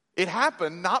 It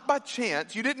happened not by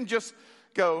chance. You didn't just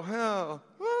go, oh,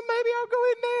 well, maybe I'll go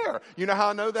in there. You know how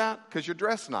I know that? Because you're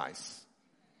dressed nice.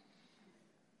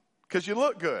 Because you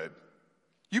look good.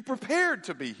 You prepared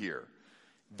to be here.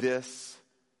 This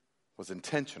was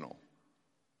intentional.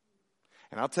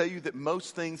 And I'll tell you that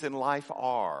most things in life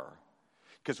are.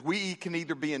 Because we can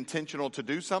either be intentional to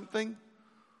do something,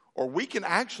 or we can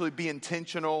actually be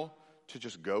intentional to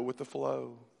just go with the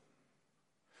flow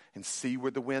and see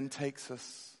where the wind takes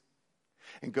us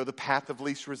and go the path of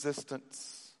least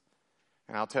resistance.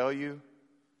 And I'll tell you,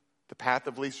 the path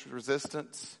of least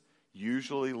resistance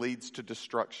usually leads to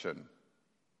destruction.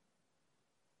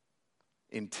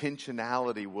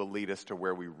 Intentionality will lead us to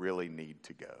where we really need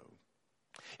to go.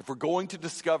 If we're going to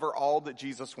discover all that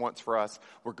Jesus wants for us,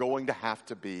 we're going to have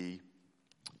to be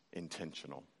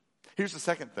intentional. Here's the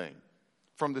second thing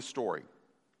from this story.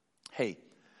 Hey,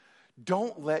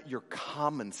 don't let your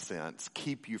common sense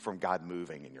keep you from God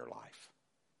moving in your life.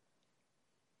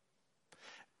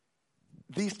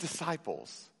 These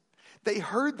disciples, they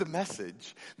heard the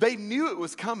message. They knew it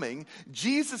was coming.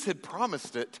 Jesus had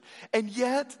promised it, and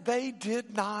yet they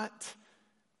did not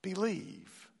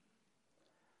believe.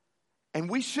 And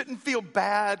we shouldn't feel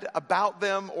bad about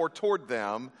them or toward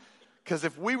them, because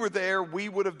if we were there, we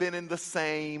would have been in the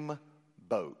same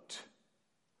boat.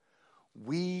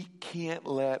 We can't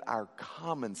let our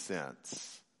common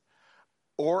sense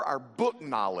or our book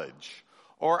knowledge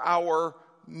or our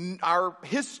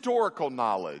historical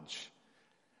knowledge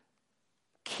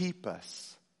keep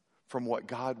us from what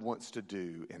God wants to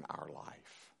do in our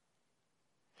life.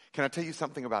 Can I tell you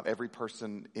something about every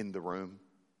person in the room?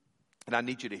 And I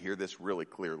need you to hear this really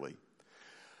clearly.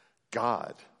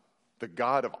 God, the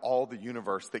God of all the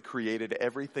universe that created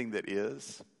everything that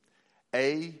is,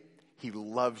 He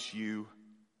loves you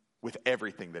with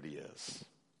everything that He is.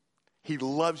 He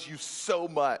loves you so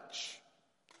much.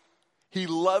 He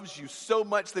loves you so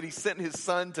much that He sent His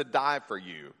Son to die for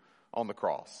you on the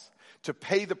cross, to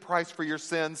pay the price for your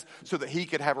sins so that He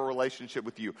could have a relationship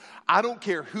with you. I don't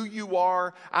care who you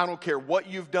are. I don't care what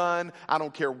you've done. I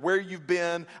don't care where you've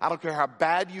been. I don't care how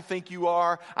bad you think you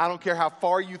are. I don't care how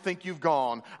far you think you've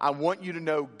gone. I want you to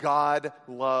know God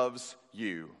loves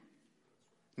you.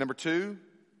 Number 2,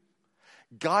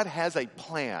 God has a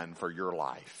plan for your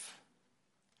life.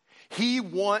 He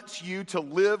wants you to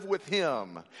live with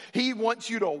Him. He wants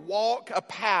you to walk a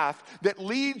path that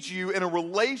leads you in a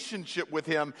relationship with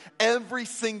Him every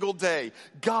single day.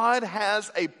 God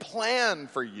has a plan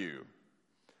for you.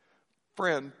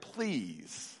 Friend,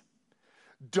 please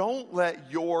don't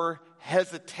let your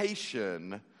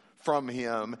hesitation from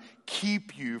Him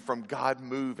keep you from God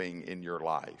moving in your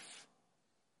life.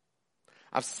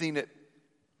 I've seen it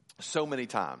so many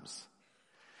times.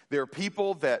 There are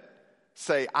people that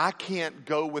say, I can't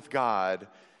go with God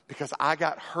because I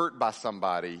got hurt by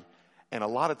somebody. And a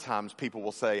lot of times people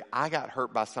will say, I got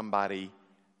hurt by somebody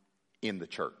in the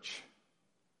church.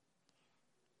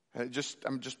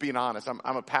 I'm just being honest.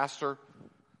 I'm a pastor.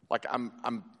 Like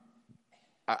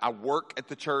I work at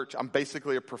the church. I'm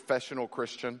basically a professional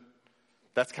Christian.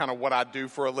 That's kind of what I do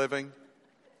for a living.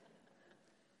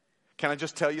 Can I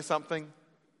just tell you something?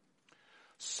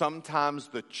 Sometimes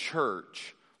the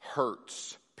church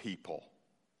hurts people.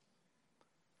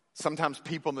 Sometimes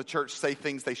people in the church say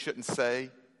things they shouldn't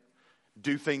say,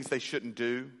 do things they shouldn't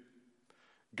do,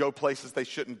 go places they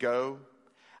shouldn't go,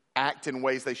 act in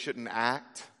ways they shouldn't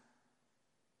act.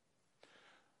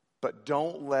 But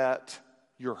don't let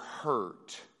your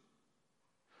hurt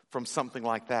from something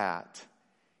like that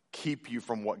keep you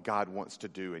from what God wants to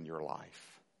do in your life.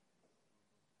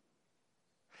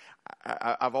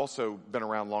 I've also been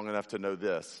around long enough to know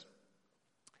this.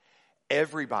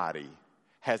 Everybody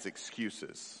has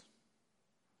excuses.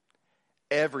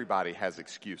 Everybody has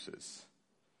excuses.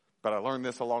 But I learned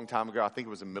this a long time ago. I think it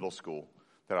was in middle school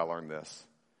that I learned this.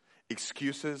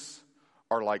 Excuses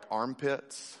are like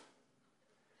armpits.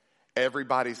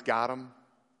 Everybody's got them,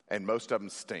 and most of them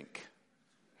stink.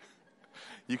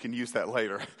 You can use that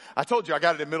later. I told you I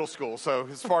got it in middle school, so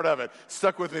it's part of it.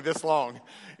 Stuck with me this long.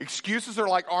 Excuses are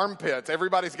like armpits.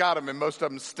 Everybody's got them, and most of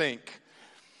them stink.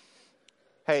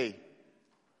 Hey,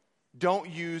 don't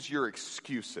use your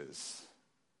excuses,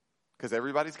 because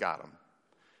everybody's got them.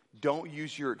 Don't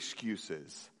use your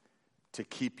excuses to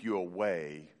keep you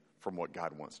away from what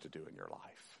God wants to do in your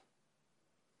life.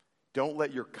 Don't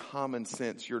let your common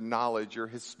sense, your knowledge, your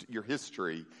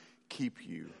history keep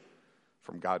you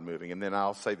from God moving. And then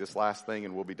I'll say this last thing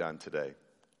and we'll be done today.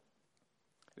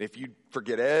 If you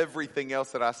forget everything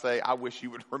else that I say, I wish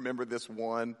you would remember this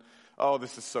one. Oh,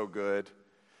 this is so good.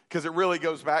 Because it really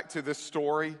goes back to this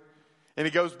story. And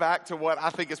it goes back to what I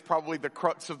think is probably the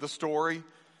crux of the story.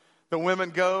 The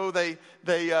women go, they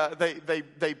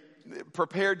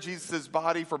prepare Jesus'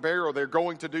 body for burial. They're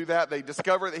going to do that. They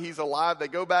discover that he's alive. They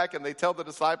go back and they tell the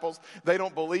disciples. They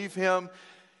don't believe him.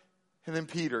 And then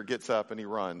Peter gets up and he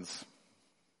runs.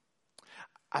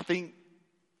 I think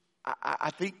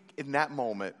in that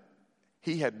moment,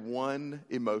 he had one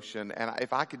emotion. And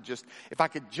if I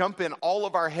could jump in all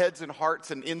of our heads and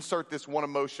hearts and insert this one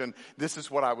emotion, this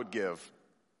is what I would give.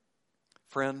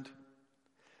 Friend,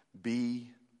 be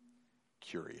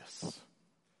curious.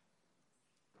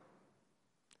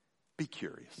 Be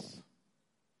curious.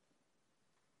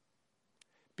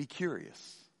 Be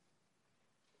curious.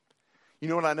 You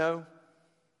know what I know?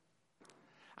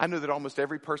 I know that almost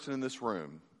every person in this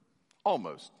room,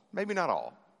 almost, maybe not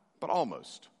all, but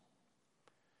almost,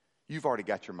 you've already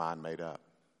got your mind made up.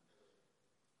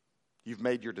 You've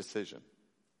made your decision.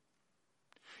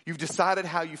 You've decided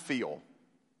how you feel.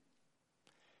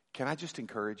 Can I just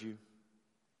encourage you?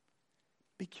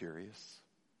 Be curious.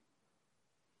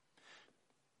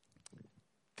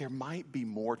 There might be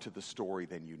more to the story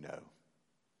than you know.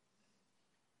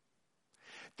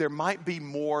 There might be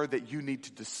more that you need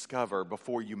to discover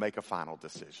before you make a final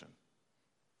decision.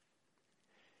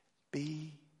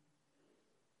 Be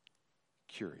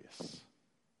curious.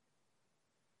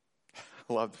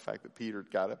 I love the fact that Peter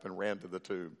got up and ran to the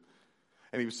tomb.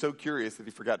 And he was so curious that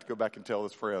he forgot to go back and tell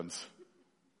his friends.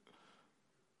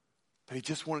 But he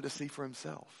just wanted to see for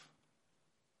himself.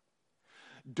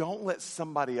 Don't let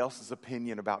somebody else's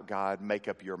opinion about God make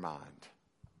up your mind.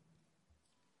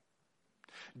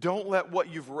 Don't let what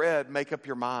you've read make up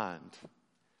your mind.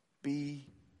 Be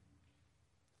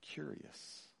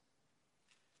curious.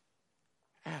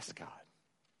 Ask God,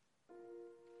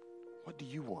 what do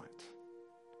you want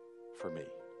for me?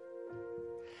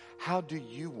 How do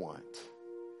you want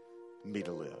me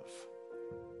to live?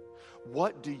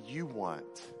 What do you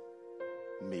want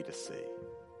me to see?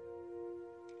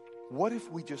 What if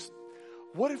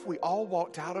we all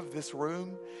walked out of this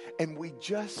room and we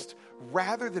just,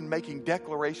 rather than making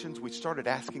declarations, we started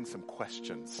asking some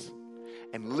questions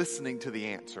and listening to the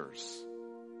answers?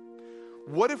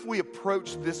 What if we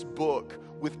approached this book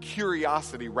with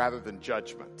curiosity rather than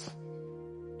judgment?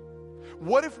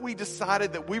 What if we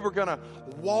decided that we were going to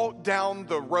walk down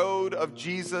the road of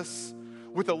Jesus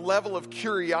with a level of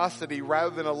curiosity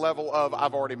rather than a level of,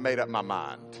 I've already made up my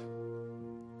mind?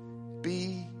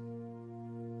 Be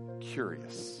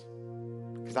curious.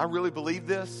 Because I really believe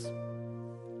this.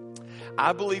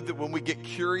 I believe that when we get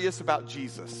curious about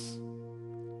Jesus,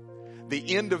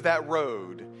 the end of that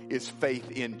road is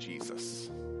faith in Jesus.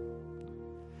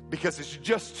 Because it's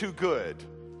just too good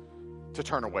to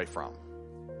turn away from.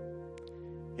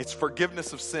 It's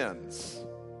forgiveness of sins.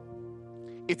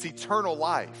 It's eternal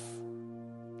life.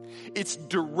 It's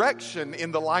direction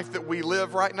in the life that we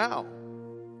live right now.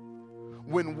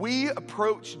 When we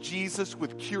approach Jesus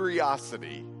with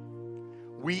curiosity,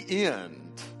 we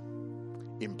end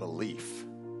in belief.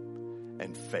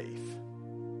 and faith.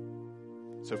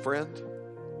 So friend,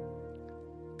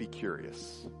 be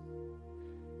curious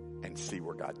and see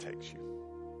where God takes you.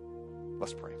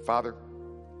 Let's pray. Father,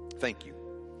 thank you.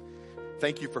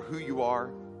 Thank you for who you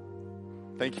are.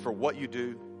 Thank you for what you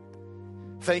do.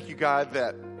 Thank you, God,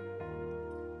 that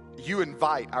you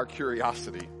invite our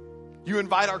curiosity. You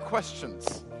invite our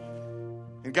questions.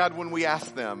 And God, when we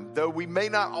ask them, though we may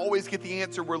not always get the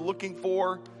answer we're looking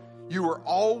for, you are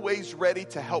always ready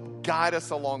to help guide us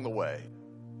along the way,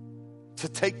 to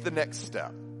take the next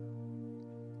step.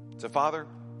 So, Father,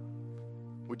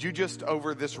 would you just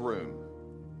over this room,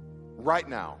 right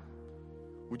now,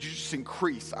 would you just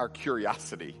increase our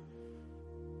curiosity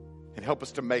and help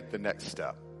us to make the next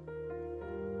step?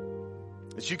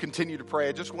 As you continue to pray,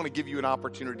 I just want to give you an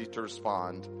opportunity to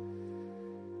respond.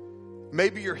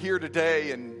 Maybe you're here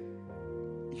today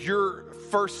and your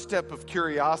first step of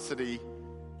curiosity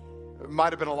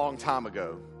might have been a long time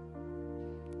ago.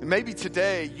 And maybe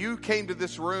today you came to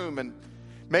this room and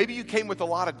maybe you came with a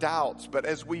lot of doubts, but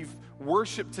as we've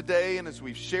worshiped today and as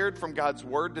we've shared from God's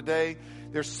word today,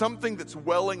 there's something that's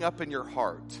welling up in your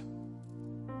heart.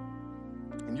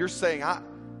 And you're saying,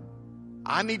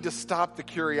 I need to stop the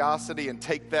curiosity and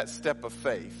take that step of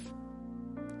faith.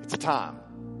 It's time.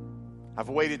 I've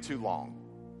waited too long.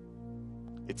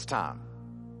 It's time.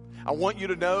 I want you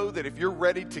to know that if you're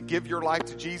ready to give your life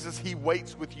to Jesus, He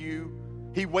waits with you.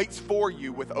 He waits for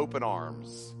you with open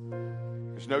arms.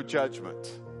 There's no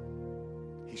judgment.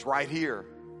 He's right here.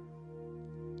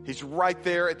 He's right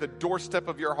there at the doorstep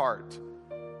of your heart,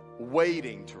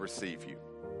 waiting to receive you.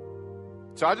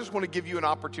 So I just want to give you an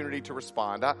opportunity to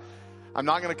respond. I'm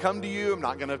not going to come to you. I'm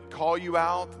not going to call you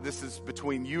out. This is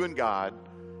between you and God.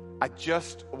 I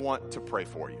just want to pray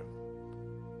for you.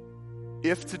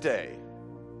 If today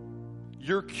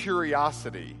your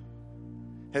curiosity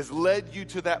has led you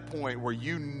to that point where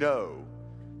you know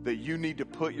that you need to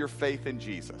put your faith in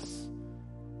Jesus,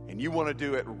 and you want to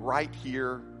do it right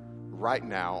here, right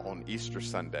now on Easter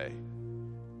Sunday,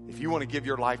 if you want to give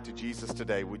your life to Jesus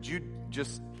today, would you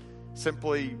just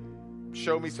simply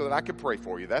show me so that I can pray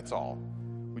for you? That's all.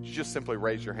 Would you just simply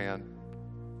raise your hand?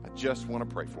 I just want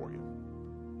to pray for you.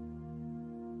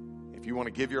 If you want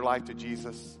to give your life to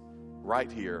Jesus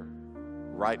right here,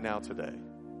 right now, today.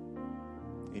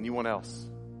 Anyone else?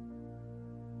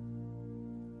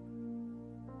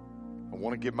 I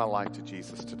want to give my life to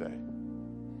Jesus today.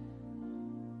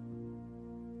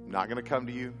 I'm not going to come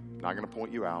to you, not going to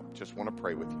point you out, just want to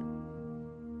pray with you.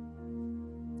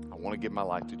 I want to give my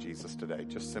life to Jesus today.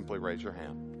 Just simply raise your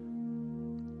hand.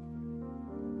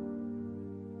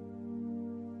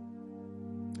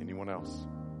 Anyone else?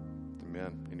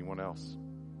 Amen. Anyone else?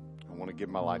 I want to give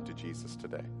my life to Jesus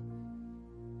today.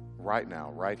 Right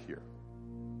now, right here.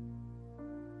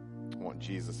 I want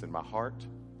Jesus in my heart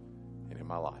and in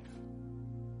my life.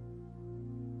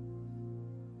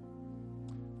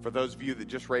 For those of you that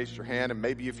just raised your hand, and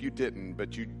maybe if you didn't,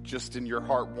 but you just in your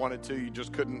heart wanted to, you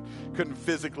just couldn't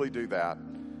physically do that,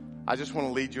 I just want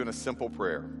to lead you in a simple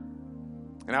prayer.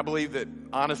 And I believe that,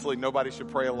 honestly, nobody should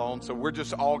pray alone, so we're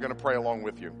just all going to pray along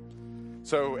with you.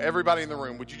 So everybody in the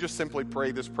room, would you just simply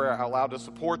pray this prayer out loud to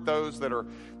support those that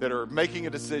are making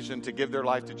a decision to give their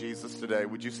life to Jesus today?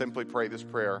 Would you simply pray this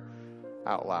prayer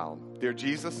out loud? Dear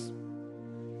Jesus,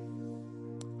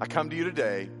 I come to you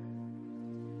today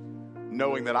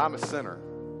knowing that I'm a sinner.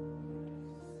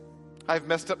 I've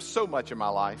messed up so much in my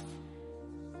life.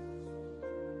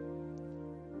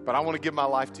 But I want to give my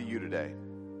life to you today.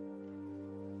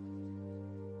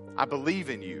 I believe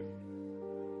in you,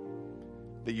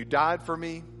 that you died for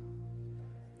me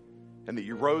and that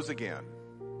you rose again.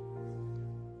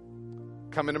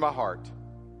 Come into my heart.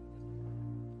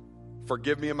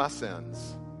 Forgive me of my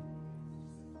sins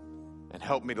and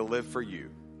help me to live for you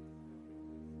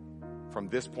from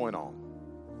this point on.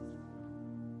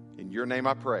 In your name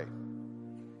I pray.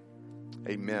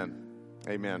 Amen.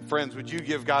 Amen. Friends, would you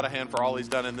give God a hand for all He's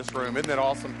done in this room? Isn't that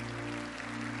awesome?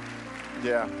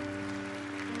 Yeah.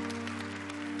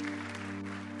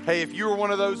 Hey, if you were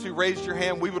one of those who raised your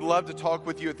hand, we would love to talk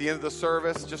with you at the end of the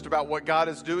service just about what God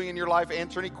is doing in your life,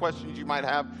 answer any questions you might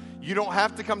have. You don't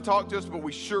have to come talk to us, but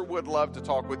we sure would love to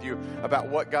talk with you about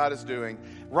what God is doing.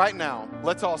 Right now,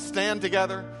 let's all stand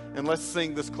together and let's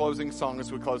sing this closing song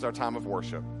as we close our time of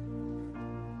worship.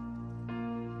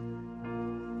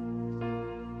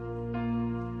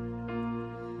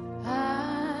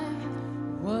 I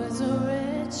was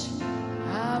rich.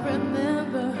 I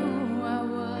remember who I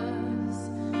was.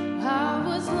 I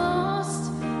was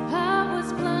lost. I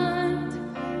was blind.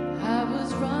 I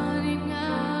was running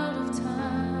out of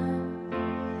time.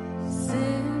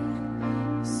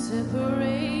 Sin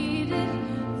separated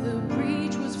the breeze.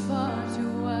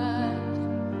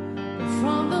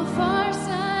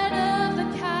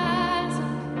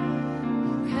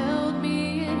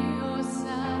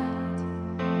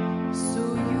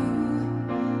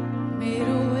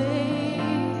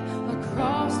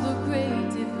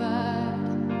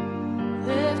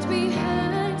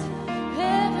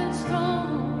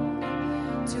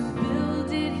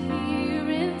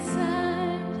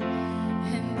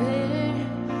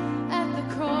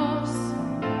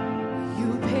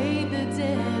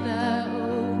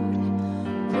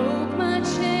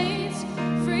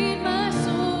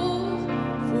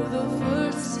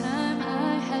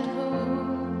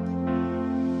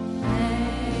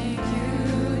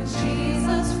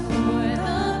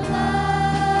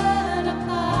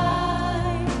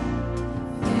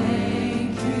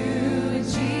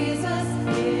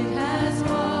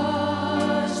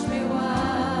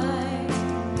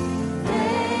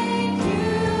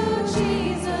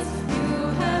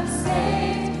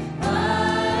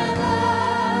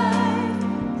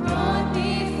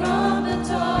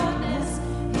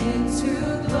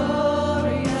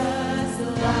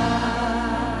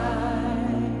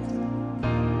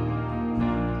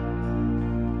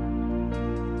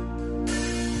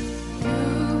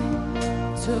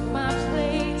 took my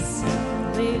place,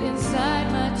 laid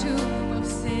inside my tomb.